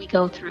life that we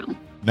go through.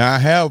 Now, I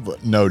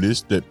have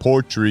noticed that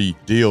poetry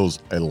deals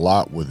a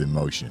lot with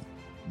emotion,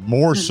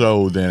 more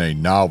so than a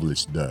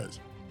novelist does.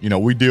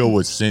 We deal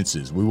with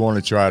senses. We want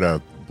to try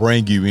to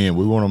bring you in.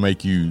 We want to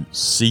make you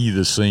see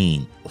the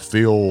scene,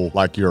 feel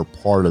like you're a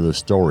part of the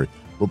story.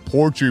 But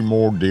poetry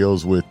more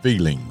deals with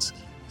feelings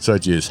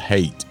such as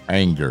hate,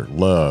 anger,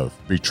 love,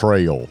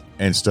 betrayal,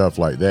 and stuff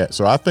like that.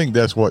 So I think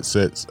that's what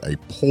sets a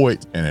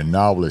poet and a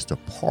novelist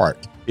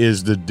apart,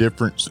 is the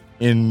difference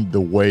in the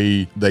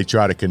way they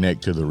try to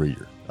connect to the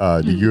reader.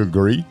 Do you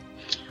agree?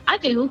 I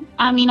do.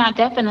 I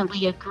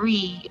definitely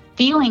agree.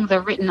 Feelings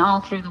are written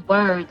all through the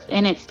words,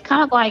 and it's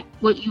kind of like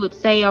what you would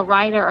say a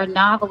writer or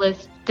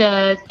novelist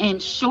does in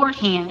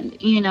shorthand.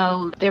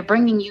 They're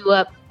bringing you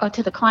up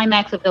to the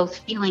climax of those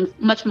feelings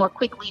much more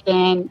quickly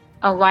than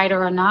a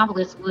writer or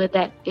novelist would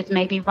that is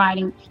maybe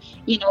writing,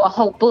 a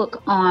whole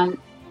book on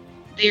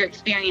their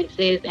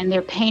experiences, and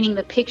they're painting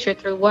the picture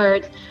through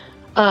words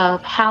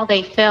of how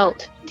they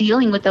felt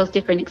dealing with those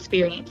different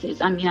experiences.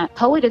 A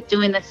poet is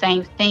doing the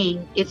same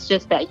thing. It's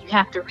just that you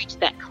have to reach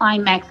that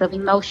climax of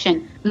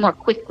emotion more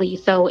quickly.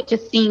 So it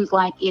just seems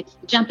like it's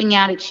jumping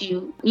out at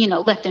you,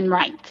 left and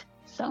right.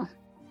 So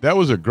that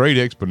was a great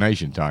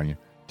explanation, Tanya.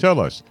 Tell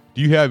us,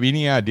 do you have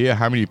any idea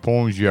how many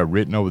poems you have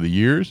written over the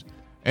years?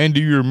 And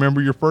do you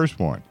remember your first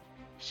one?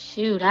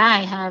 Shoot, I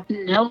have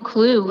no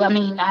clue.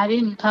 I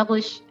didn't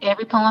publish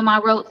every poem I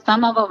wrote.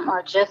 Some of them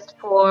are just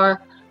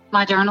for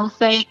my journal's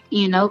sake,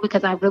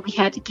 because I really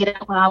had to get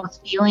out what I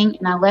was feeling,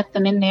 and I left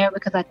them in there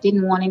because I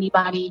didn't want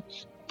anybody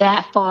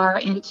that far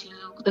into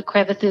the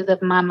crevices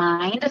of my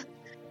mind.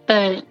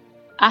 But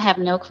I have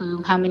no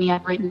clue how many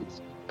I've written,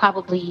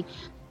 probably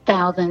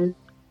thousands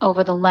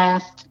over the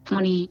last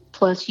 20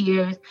 plus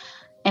years.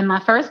 And my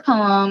first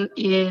poem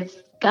is,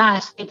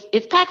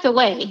 it's packed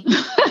away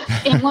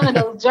in one of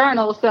those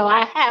journals, so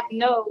I have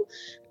no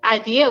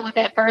idea what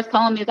that first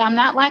poem is. I'm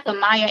not like a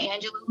Maya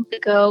Angelou who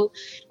could go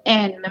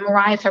and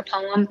memorize her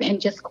poems and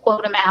just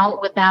quote them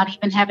out without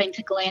even having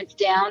to glance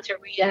down to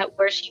read out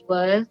where she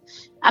was.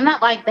 I'm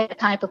not like that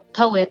type of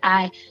poet.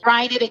 I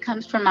write it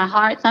comes from my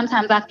heart.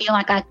 Sometimes I feel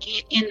like I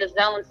get in the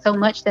zone so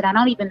much that I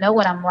don't even know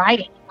what I'm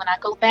writing. When I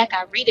go back,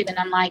 I read it and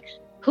I'm like,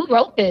 who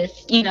wrote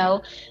this?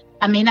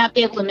 I may not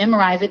be able to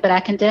memorize it, but I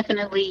can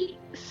definitely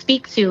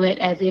speak to it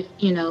as if,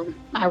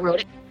 I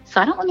wrote it.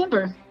 So I don't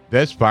remember.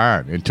 That's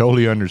fine and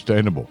totally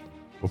understandable.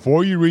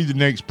 Before you read the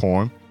next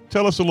poem,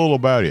 tell us a little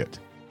about it.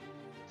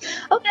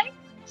 Okay.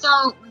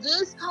 So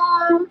this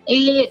poem,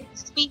 it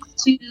speaks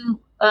to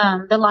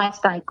the life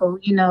cycle.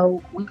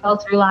 We go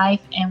through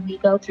life and we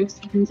go through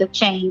seasons of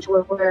change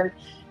where we're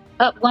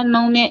up one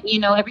moment,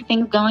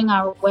 everything's going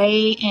our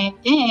way, and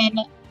then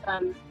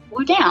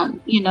we're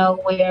down,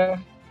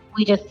 where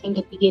we just seem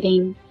to be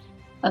getting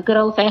a good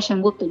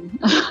old-fashioned whooping,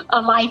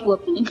 a life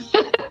whooping.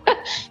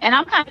 And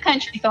I'm kind of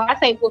country, so I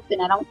say whooping.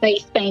 I don't say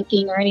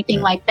spanking or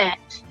anything like that.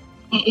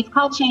 It's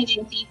called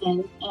Changing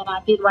Seasons, and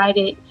I did write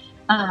it.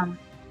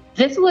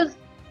 This was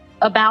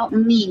about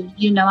me.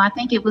 I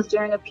think it was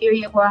during a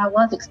period where I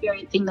was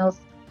experiencing those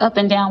up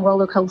and down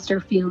roller coaster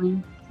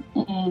feelings,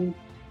 and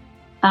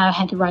I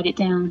had to write it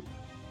down.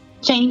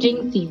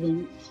 Changing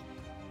Seasons.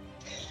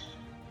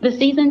 The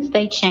seasons,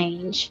 they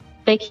change.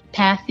 They keep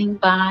passing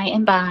by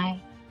and by.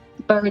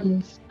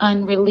 Burdens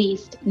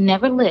unreleased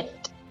never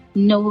lift,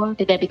 nor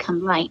did they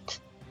become light.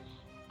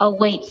 A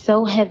weight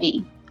so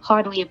heavy,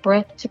 hardly a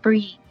breath to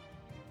breathe.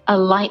 A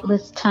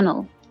lightless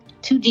tunnel,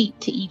 too deep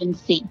to even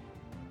see.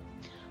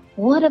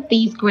 What of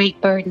these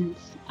great burdens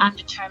I'm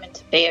determined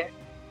to bear?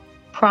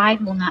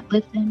 Pride will not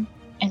listen,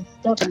 and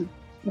stubborn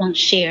won't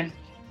share.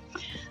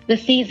 The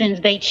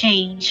seasons, they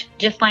change,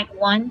 just like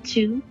 1,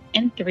 2,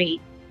 and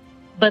 3.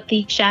 But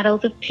the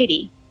shadows of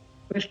pity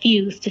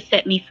refuse to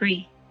set me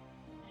free.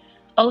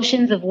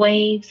 Oceans of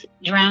waves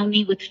drown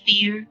me with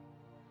fear.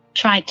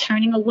 Tried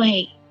turning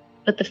away,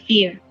 but the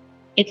fear,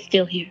 it's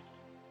still here.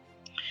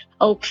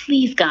 Oh,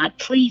 please, God,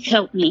 please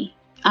help me.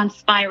 I'm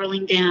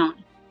spiraling down.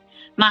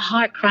 My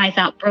heart cries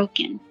out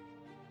broken.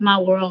 My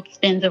world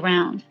spins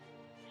around.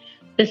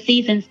 The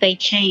seasons, they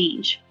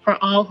change for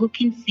all who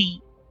can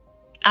see.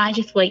 I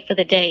just wait for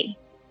the day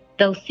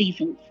those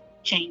seasons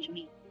change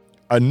me.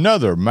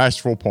 Another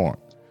masterful poem.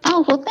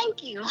 Oh, well,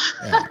 thank you.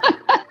 Yeah.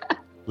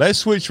 Let's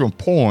switch from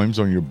poems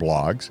on your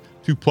blogs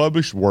to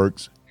published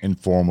works in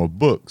form of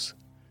books.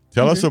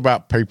 Tell us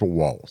about Paper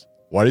Walls.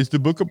 What is the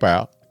book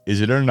about?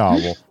 Is it a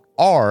novel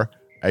or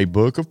a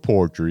book of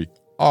poetry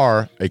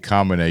or a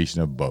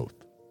combination of both?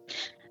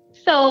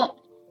 So,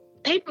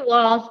 Paper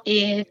Walls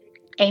is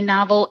a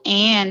novel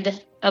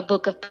and a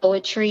book of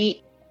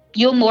poetry.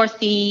 You'll more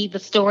see the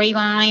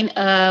storyline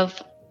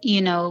of,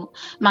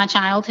 my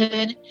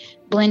childhood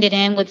blended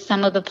in with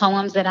some of the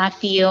poems that I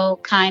feel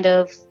kind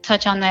of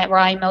touch on that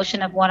raw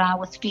emotion of what I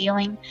was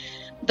feeling.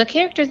 The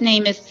character's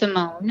name is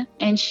Simone,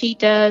 and she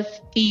does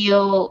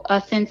feel a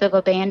sense of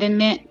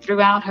abandonment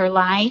throughout her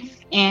life.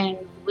 And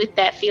with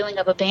that feeling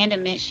of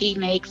abandonment, she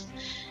makes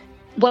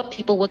what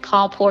people would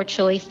call poor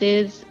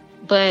choices.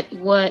 But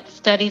what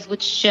studies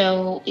would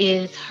show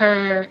is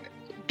her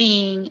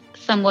being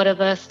somewhat of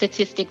a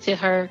statistic to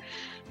her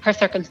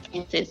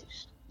circumstances.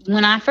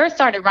 When I first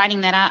started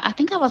writing that, I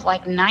think I was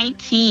like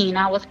 19.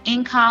 I was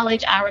in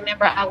college. I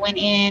remember I went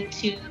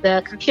into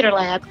the computer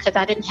lab because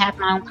I didn't have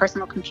my own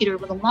personal computer.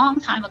 It was a long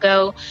time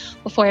ago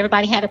before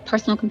everybody had a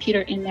personal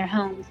computer in their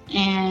homes.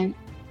 And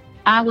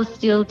I was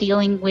still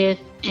dealing with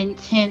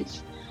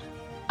intense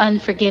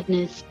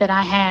unforgiveness that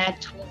I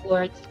had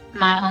towards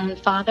my own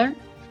father.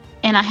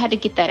 And I had to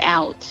get that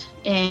out.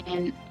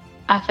 And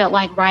I felt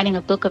like writing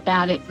a book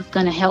about it was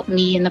going to help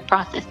me in the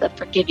process of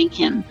forgiving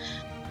him.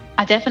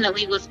 I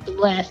definitely was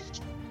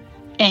blessed,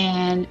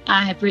 and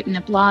I have written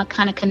a blog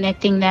kind of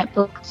connecting that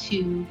book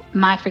to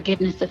my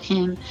forgiveness of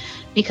him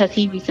because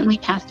he recently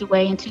passed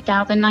away in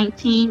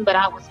 2019, but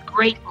I was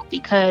grateful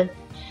because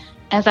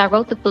as I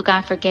wrote the book,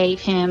 I forgave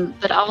him,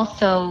 but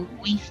also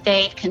we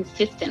stayed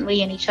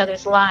consistently in each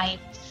other's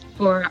lives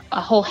for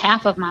a whole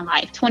half of my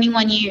life,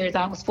 21 years.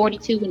 I was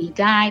 42 when he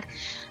died,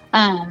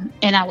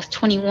 and I was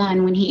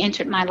 21 when he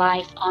entered my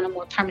life on a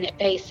more permanent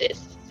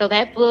basis. So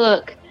that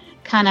book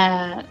kind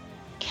of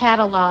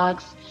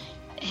catalogs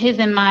his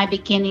and my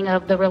beginning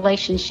of the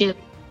relationship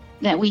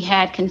that we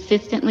had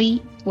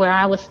consistently, where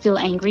I was still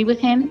angry with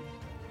him.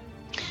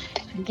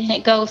 And then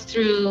it goes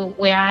through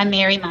where I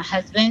married my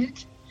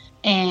husband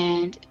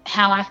and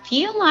how I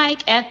feel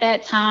like at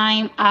that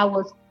time I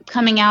was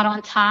coming out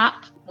on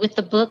top with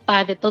the book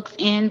by the book's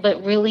end,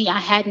 but really I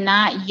had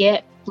not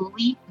yet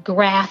fully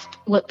grasped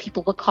what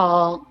people would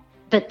call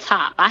the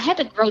top. I had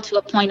to grow to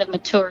a point of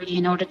maturity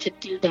in order to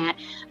do that.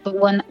 But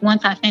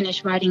once I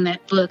finished writing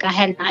that book, I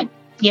had not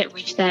yet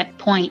reached that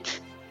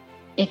point,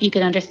 if you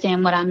could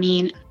understand what I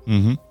mean.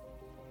 Mm-hmm.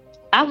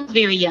 I was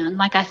very young,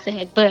 like I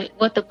said, but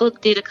what the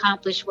book did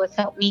accomplish was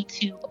help me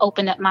to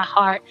open up my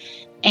heart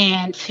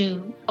and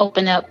to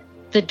open up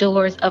the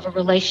doors of a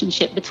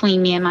relationship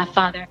between me and my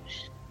father,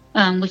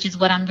 which is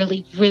what I'm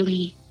really,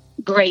 really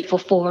grateful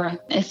for,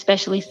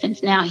 especially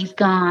since now he's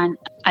gone.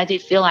 I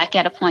did feel like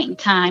at a point in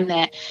time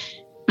that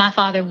my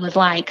father was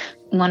like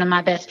one of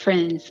my best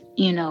friends,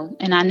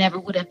 and I never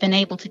would have been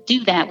able to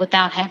do that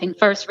without having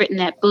first written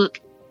that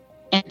book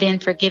and then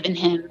forgiven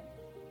him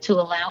to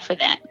allow for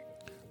that.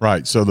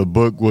 Right. So the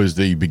book was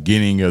the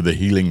beginning of the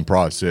healing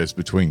process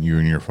between you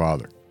and your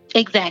father.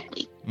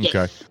 Exactly. Okay.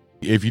 Yes.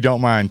 If you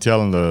don't mind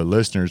telling the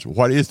listeners,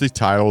 what is the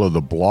title of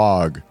the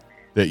blog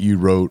that you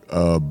wrote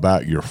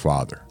about your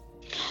father?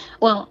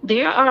 Well,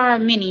 there are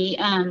many.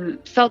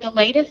 So the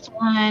latest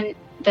one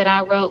that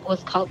I wrote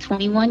was called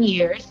 21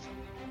 Years.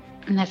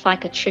 And that's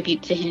like a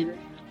tribute to him.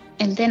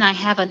 And then I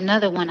have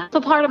another one. It's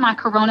a part of my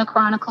Corona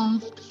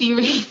Chronicles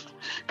series.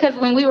 Because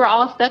when we were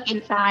all stuck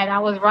inside, I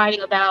was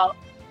writing about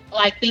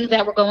like things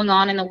that were going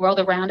on in the world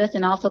around us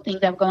and also things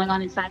that were going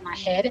on inside my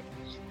head.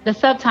 The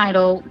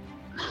subtitle,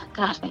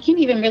 gosh, I can't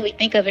even really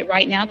think of it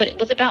right now, but it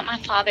was about my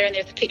father, and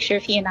there's a picture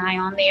of he and I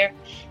on there.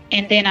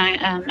 And then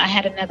I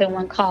had another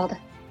one called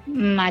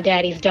My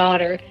Daddy's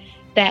Daughter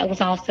that was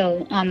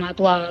also on my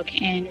blog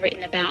and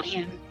written about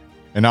him.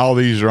 And all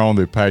these are on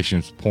the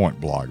Passions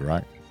Point blog,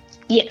 right?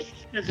 Yes.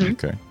 Mm-hmm.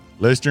 Okay.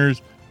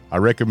 Listeners, I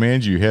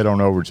recommend you head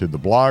on over to the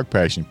blog,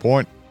 Passion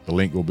Point. The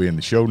link will be in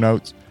the show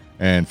notes.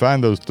 And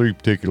find those 3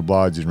 particular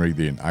blogs and read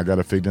them. I got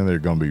a feeling they're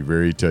going to be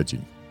very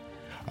touching.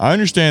 I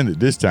understand that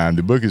this time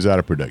the book is out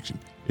of production.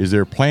 Is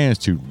there plans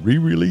to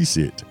re-release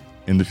it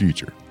in the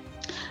future?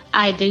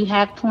 I do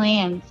have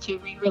plans to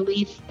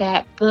re-release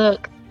that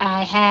book.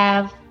 I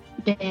have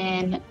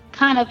been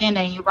kind of in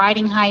a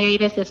writing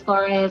hiatus as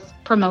far as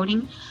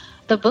promoting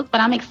the book, but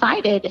I'm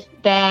excited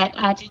that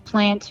I do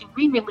plan to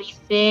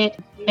re-release it,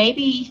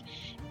 maybe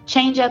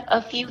change up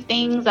a few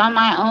things on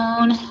my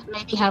own,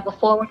 maybe have a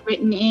forward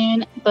written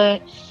in,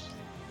 but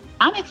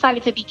I'm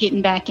excited to be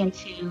getting back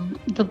into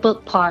the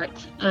book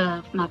part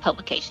of my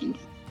publications.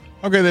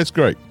 Okay, that's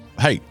great.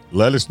 Hey,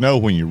 let us know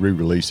when you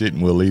re-release it,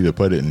 and we'll either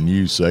put it in a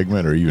news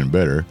segment or even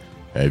better,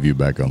 have you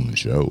back on the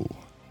show.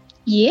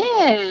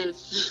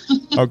 Yes.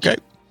 Okay.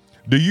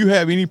 Do you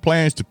have any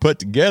plans to put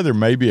together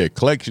maybe a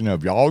collection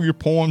of all your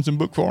poems in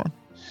book form?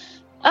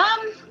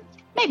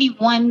 Maybe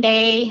one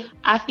day.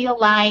 I feel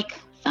like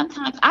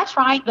sometimes I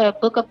tried the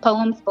book of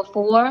poems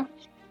before.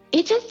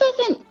 It just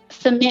doesn't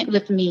cement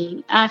with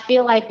me. I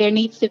feel like there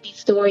needs to be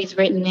stories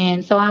written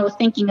in. So I was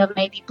thinking of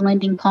maybe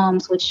blending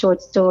poems with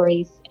short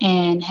stories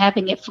and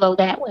having it flow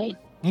that way.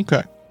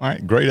 Okay. All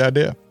right. Great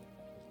idea.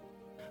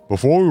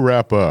 Before we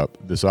wrap up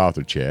this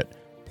author chat,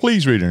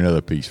 please read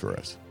another piece for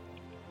us.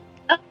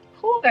 Of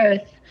course.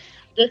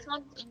 This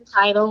one's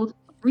entitled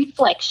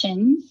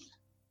Reflections.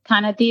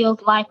 Kind of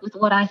deals like with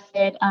what I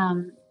said,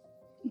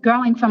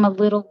 growing from a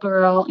little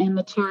girl and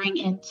maturing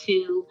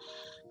into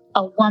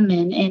a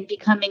woman and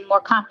becoming more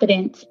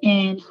confident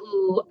in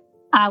who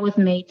I was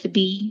made to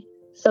be.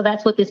 So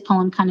that's what this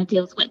poem kind of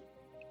deals with.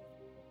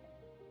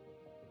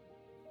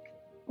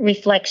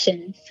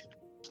 Reflections.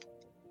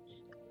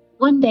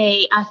 One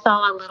day I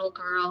saw a little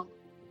girl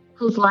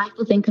whose life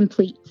was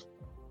incomplete.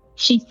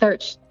 She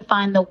searched to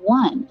find the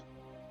one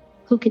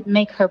who could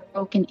make her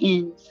broken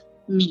ends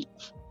meet.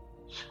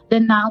 The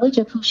knowledge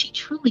of who she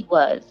truly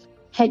was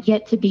had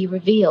yet to be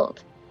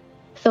revealed.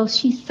 So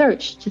she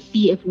searched to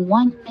see if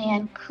one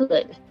man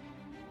could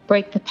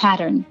break the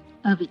pattern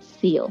of its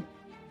seal.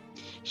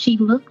 She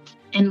looked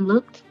and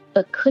looked,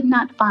 but could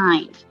not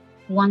find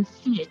one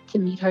suited to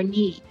meet her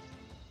needs.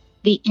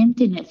 The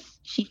emptiness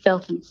she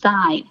felt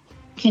inside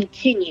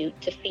continued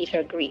to feed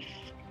her grief.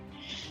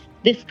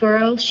 This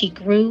girl, she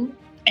grew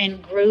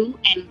and grew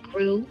and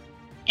grew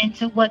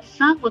into what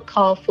some would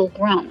call full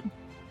grown.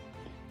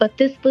 But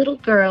this little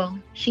girl,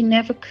 she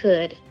never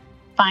could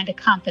find a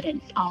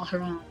confidence all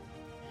her own.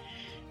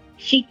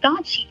 She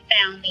thought she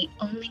found the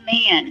only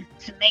man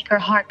to make her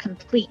heart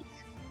complete.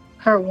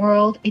 Her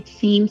world, it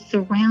seemed,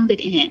 surrounded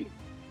in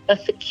a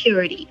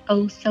security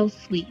oh so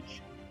sweet.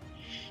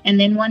 And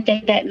then one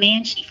day that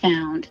man she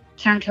found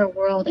turned her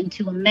world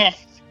into a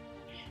mess.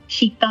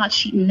 She thought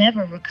she'd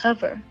never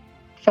recover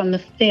from the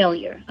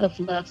failure of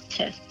love's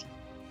test.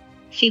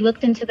 She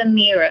looked into the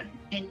mirror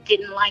and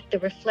didn't like the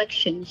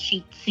reflection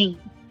she'd seen,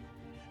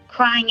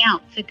 crying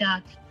out to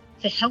God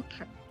to help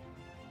her.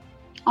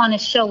 On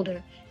his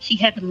shoulder, she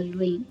heavily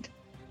leaned.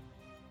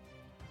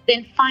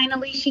 Then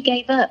finally she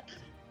gave up,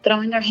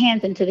 throwing her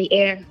hands into the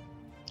air.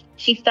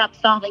 She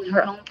stopped solving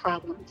her own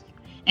problems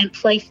and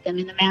placed them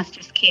in the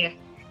Master's care.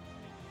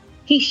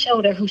 He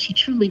showed her who she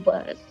truly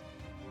was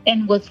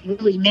and was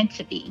really meant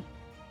to be,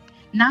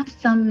 not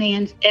some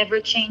man's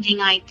ever-changing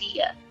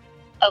idea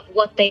of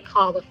what they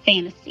call a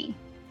fantasy.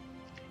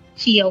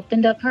 She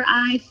opened up her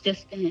eyes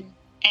just then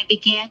and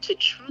began to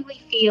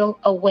truly feel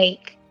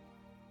awake.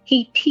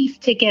 He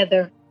pieced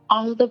together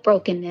all the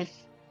brokenness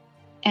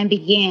and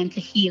began to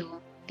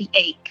heal the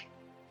ache.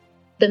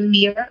 The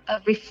mirror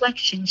of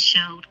reflection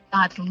showed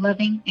God's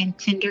loving and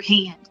tender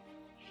hand.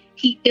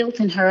 He built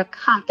in her a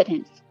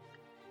confidence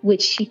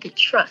which she could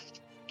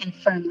trust and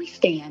firmly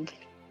stand.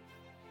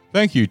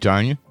 Thank you,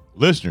 Tanya.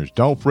 Listeners,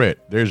 don't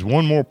fret. There's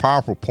one more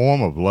powerful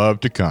poem of love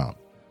to come.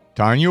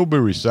 Tanya will be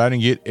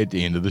reciting it at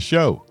the end of the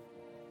show.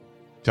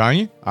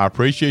 Tanya, I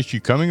appreciate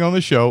you coming on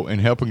the show and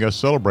helping us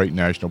celebrate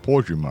National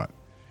Poetry Month.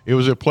 It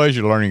was a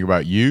pleasure learning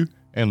about you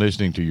and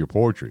listening to your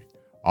poetry.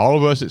 All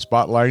of us at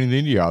Spotlighting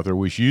the Indie Author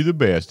wish you the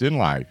best in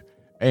life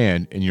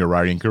and in your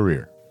writing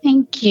career.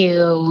 Thank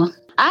you.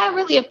 I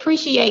really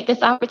appreciate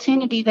this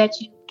opportunity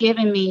that you've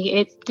given me.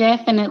 It's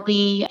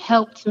definitely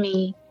helped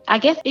me. I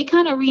guess it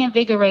kind of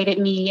reinvigorated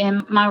me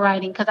in my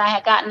writing because I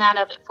had gotten out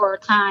of it for a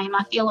time.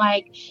 I feel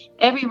like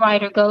every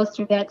writer goes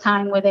through that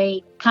time where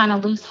they kind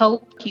of lose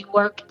hope. You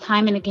work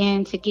time and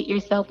again to get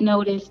yourself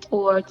noticed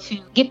or to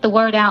get the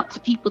word out to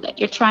people that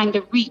you're trying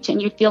to reach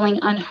and you're feeling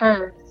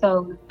unheard.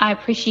 So I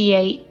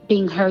appreciate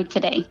being heard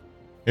today.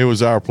 It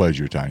was our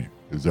pleasure, Tanya.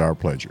 It was our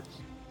pleasure.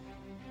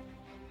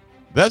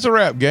 That's a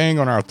wrap, gang,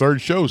 on our third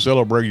show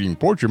celebrating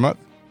Poetry Month.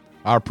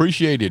 I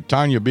appreciated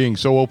Tanya being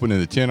so open in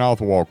the 10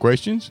 Author Wall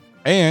questions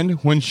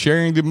and when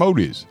sharing the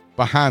motives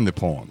behind the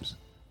poems.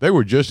 They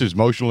were just as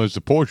emotional as the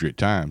poetry at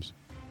times.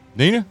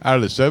 Nina, out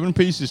of the 7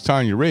 pieces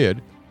Tanya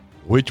read,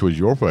 which was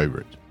your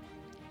favorite?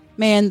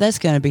 Man, that's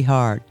going to be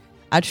hard.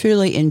 I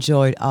truly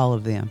enjoyed all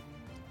of them.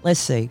 Let's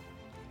see.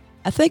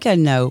 I think I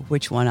know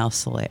which one I'll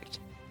select,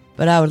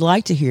 but I would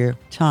like to hear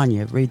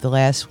Tanya read the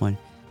last one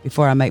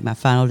before I make my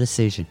final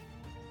decision.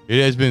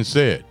 It has been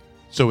said,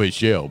 so it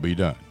shall be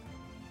done.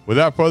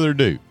 Without further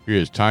ado, here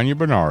is Tanya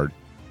Bernard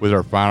with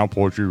her final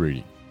poetry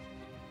reading.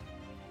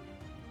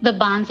 The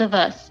Bonds of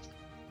Us.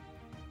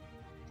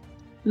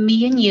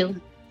 Me and you,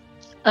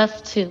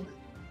 us two.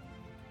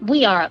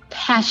 We are a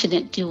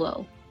passionate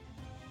duo,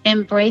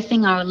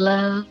 embracing our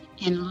love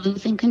and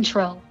losing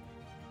control.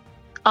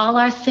 All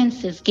our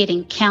senses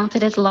getting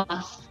counted as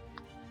lost,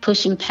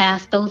 pushing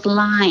past those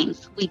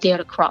lines we dare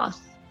to cross.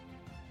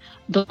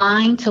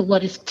 Blind to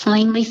what is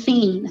plainly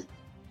seen,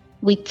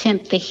 we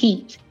tempt the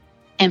heat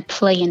and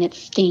play in its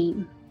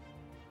steam.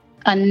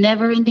 A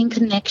never-ending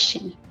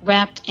connection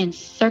wrapped in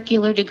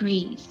circular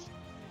degrees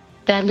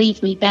that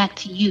leads me back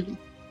to you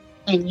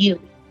and you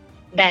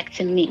back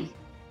to me.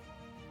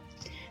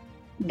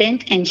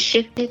 Bent and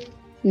shifted,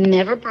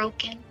 never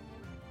broken,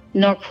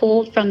 nor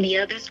pulled from the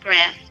other's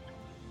grasp,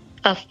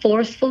 a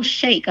forceful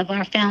shake of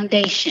our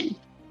foundation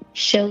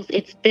shows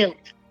it's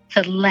built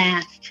to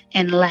last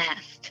and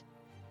last.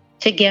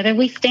 Together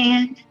we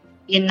stand,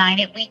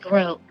 united we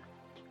grow,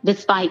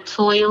 despite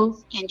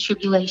toils and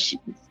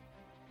tribulations.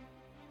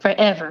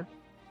 Forever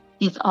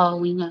is all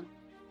we know.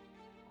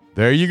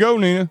 There you go,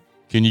 Nina.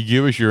 Can you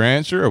give us your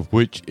answer of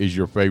which is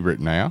your favorite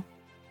now?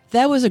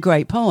 That was a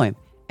great poem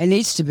and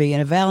needs to be in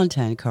a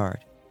Valentine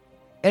card.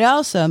 It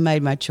also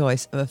made my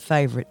choice of a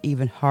favorite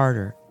even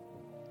harder.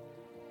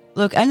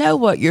 Look, I know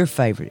what your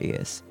favorite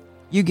is.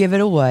 You give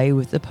it away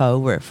with the Poe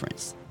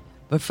reference.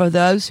 But for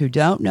those who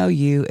don't know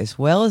you as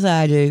well as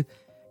I do,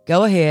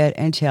 go ahead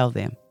and tell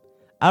them.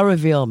 I'll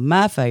reveal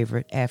my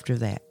favorite after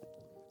that.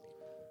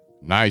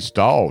 Nice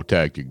stall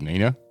tactic,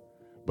 Nina.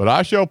 But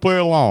I shall play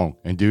along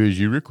and do as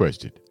you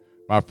requested.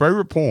 My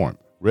favorite poem,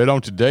 read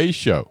on today's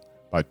show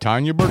by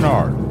Tanya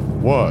Bernard,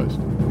 was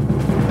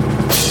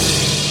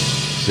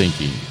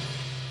Sinking.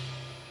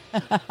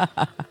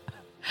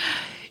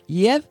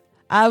 Yep,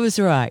 I was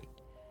right.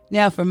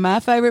 Now for my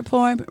favorite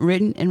poem,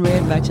 written and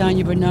read by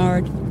Tanya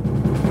Bernard,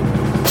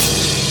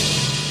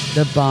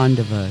 The Bond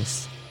of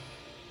Us.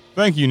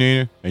 Thank you,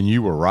 Nina, and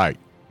you were right.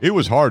 It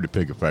was hard to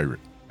pick a favorite,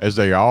 as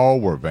they all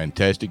were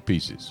fantastic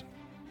pieces.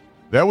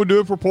 That will do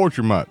it for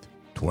Poetry Month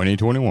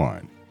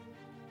 2021.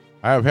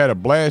 I have had a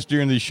blast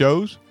during these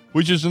shows,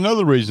 which is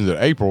another reason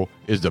that April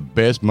is the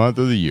best month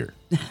of the year.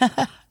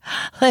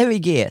 Let me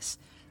guess.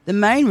 The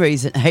main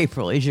reason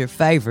April is your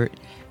favorite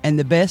and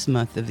the best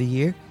month of the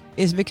year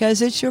is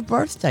because it's your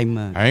birthday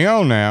month. Hang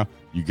on now.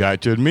 You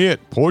got to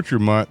admit, Poetry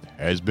Month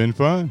has been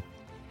fun.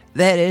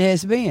 That it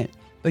has been.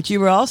 But you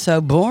were also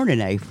born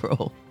in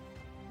April.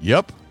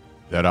 Yep,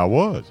 that I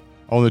was.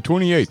 On the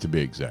 28th to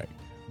be exact.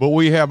 But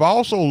we have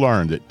also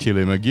learned that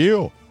Tilly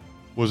McGill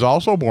was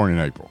also born in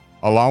April,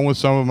 along with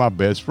some of my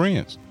best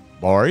friends.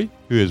 Barry,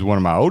 who is one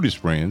of my oldest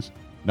friends,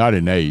 not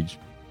in age.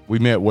 We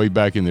met way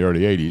back in the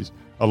early 80s,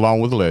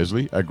 along with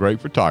Leslie, a great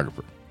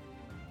photographer.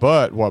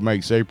 But what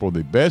makes April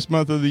the best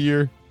month of the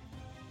year?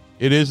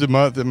 It is the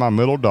month that my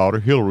middle daughter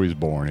Hillary is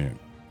born in.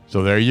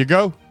 So there you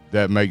go.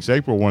 That makes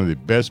April one of the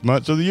best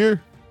months of the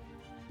year.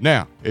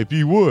 Now, if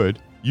you would,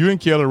 you and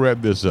Kelly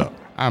wrap this up.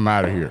 I'm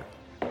out of here.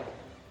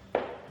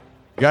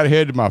 Got to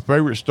head to my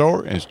favorite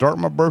store and start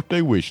my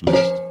birthday wish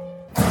list.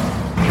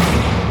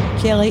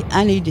 Kelly,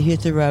 I need to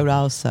hit the road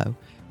also.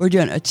 We're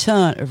doing a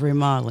ton of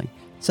remodeling,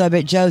 so I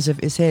bet Joseph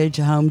is headed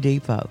to Home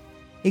Depot.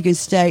 He can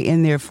stay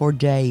in there for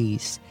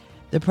days.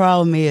 The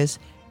problem is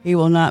he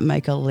will not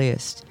make a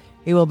list.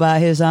 He will buy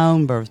his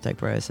own birthday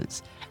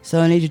presents, so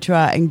I need to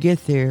try and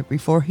get there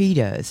before he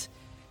does.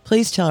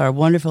 Please tell our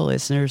wonderful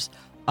listeners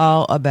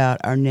all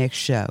about our next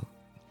show.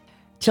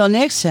 Till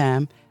next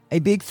time, a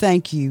big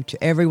thank you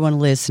to everyone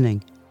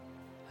listening.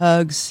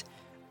 Hugs,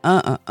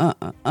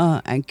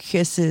 and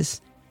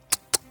kisses.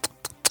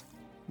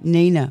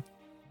 Nina.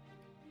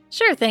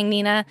 Sure thing,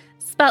 Nina.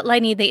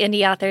 Spotlighting the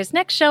Indie Author's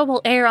next show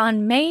will air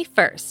on May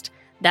 1st.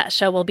 That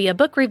show will be a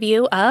book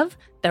review of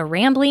The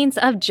Ramblings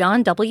of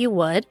John W.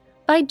 Wood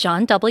by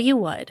John W.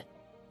 Wood.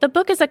 The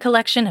book is a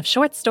collection of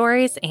short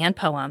stories and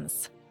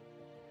poems.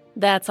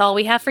 That's all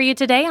we have for you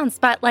today on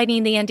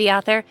Spotlighting the Indie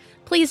Author.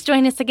 Please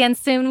join us again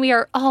soon. We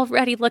are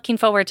already looking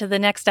forward to the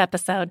next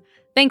episode.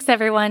 Thanks,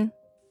 everyone.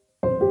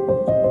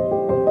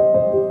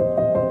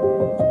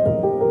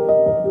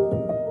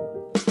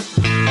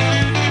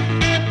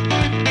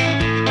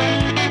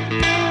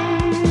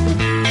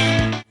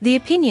 The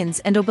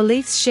opinions and/or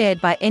beliefs shared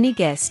by any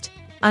guest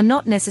are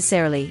not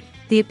necessarily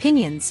the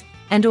opinions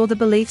and/or the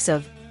beliefs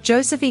of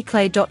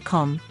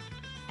josepheclay.com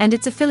and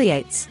its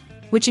affiliates,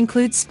 which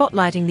includes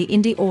Spotlighting the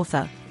Indie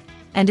Author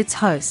and its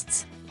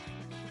hosts.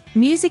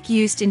 Music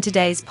used in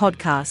today's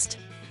podcast.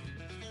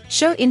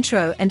 Show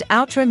intro and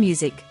outro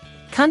music,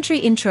 Country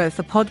Intro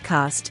for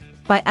Podcast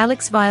by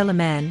Alex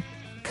Viola-Man,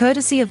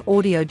 courtesy of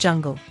Audio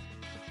Jungle.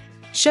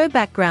 Show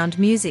background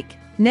music,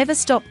 Never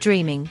Stop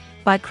Dreaming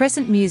by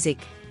Crescent Music,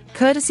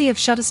 courtesy of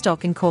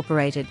Shutterstock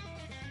Incorporated.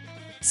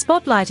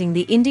 Spotlighting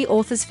the Indie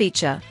Authors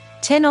feature,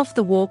 10 Off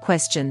the Wall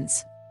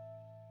Questions.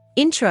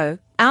 Intro,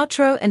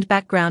 outro and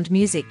background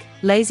music,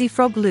 Lazy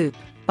Frog Loop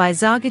by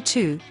Zaga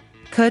 2,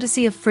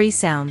 courtesy of Free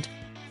Sound.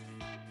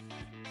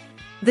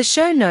 The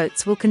show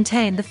notes will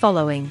contain the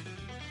following: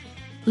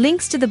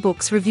 links to the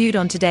books reviewed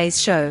on today's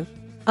show,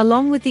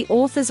 along with the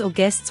author's or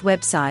guest's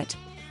website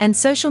and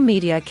social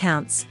media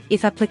accounts,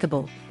 if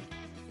applicable.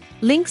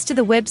 Links to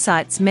the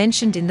websites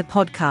mentioned in the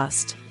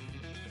podcast.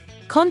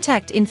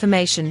 Contact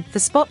information for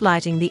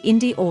Spotlighting the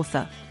Indie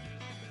Author.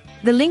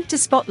 The link to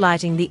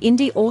Spotlighting the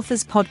Indie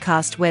Authors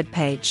podcast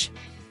webpage.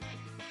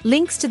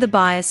 Links to the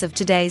bios of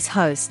today's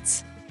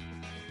hosts.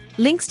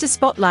 Links to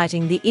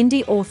Spotlighting the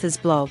Indie Authors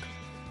blog.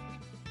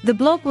 The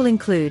blog will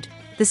include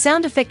the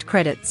sound effect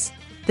credits,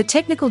 the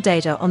technical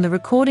data on the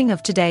recording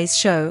of today's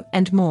show,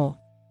 and more.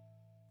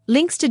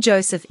 Links to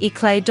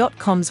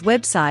josepheclay.com's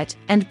website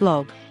and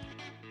blog.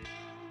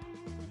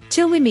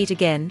 Till we meet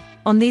again,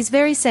 on these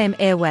very same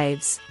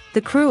airwaves,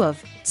 the crew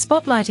of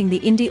Spotlighting the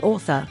Indie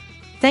Author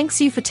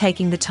thanks you for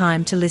taking the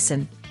time to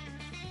listen.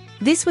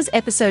 This was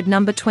episode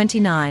number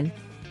 29,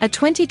 a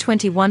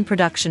 2021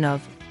 production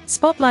of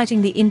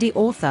Spotlighting the Indie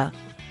Author,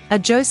 a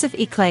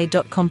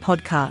josepheclay.com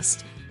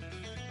podcast,